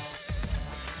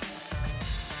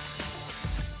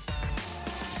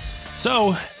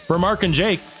 So, for Mark and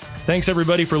Jake, thanks,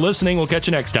 everybody, for listening. We'll catch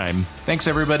you next time. Thanks,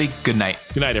 everybody. Good night.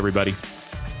 Good night, everybody.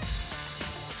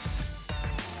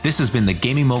 This has been the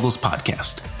Gaming Moguls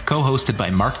Podcast, co-hosted by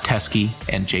Mark Teskey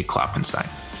and Jake Klopfenstein.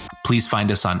 Please find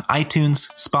us on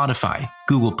iTunes, Spotify,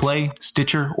 Google Play,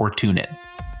 Stitcher, or TuneIn.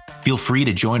 Feel free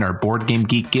to join our Board Game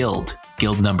Geek Guild,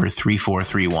 guild number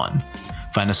 3431.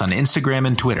 Find us on Instagram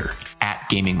and Twitter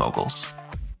 @GamingMoguls.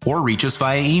 Or reach us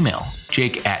via email,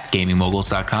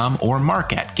 jake@gamingmoguls.com or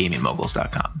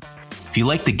mark@gamingmoguls.com. If you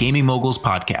like the Gaming Moguls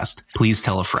podcast, please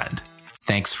tell a friend.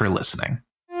 Thanks for listening.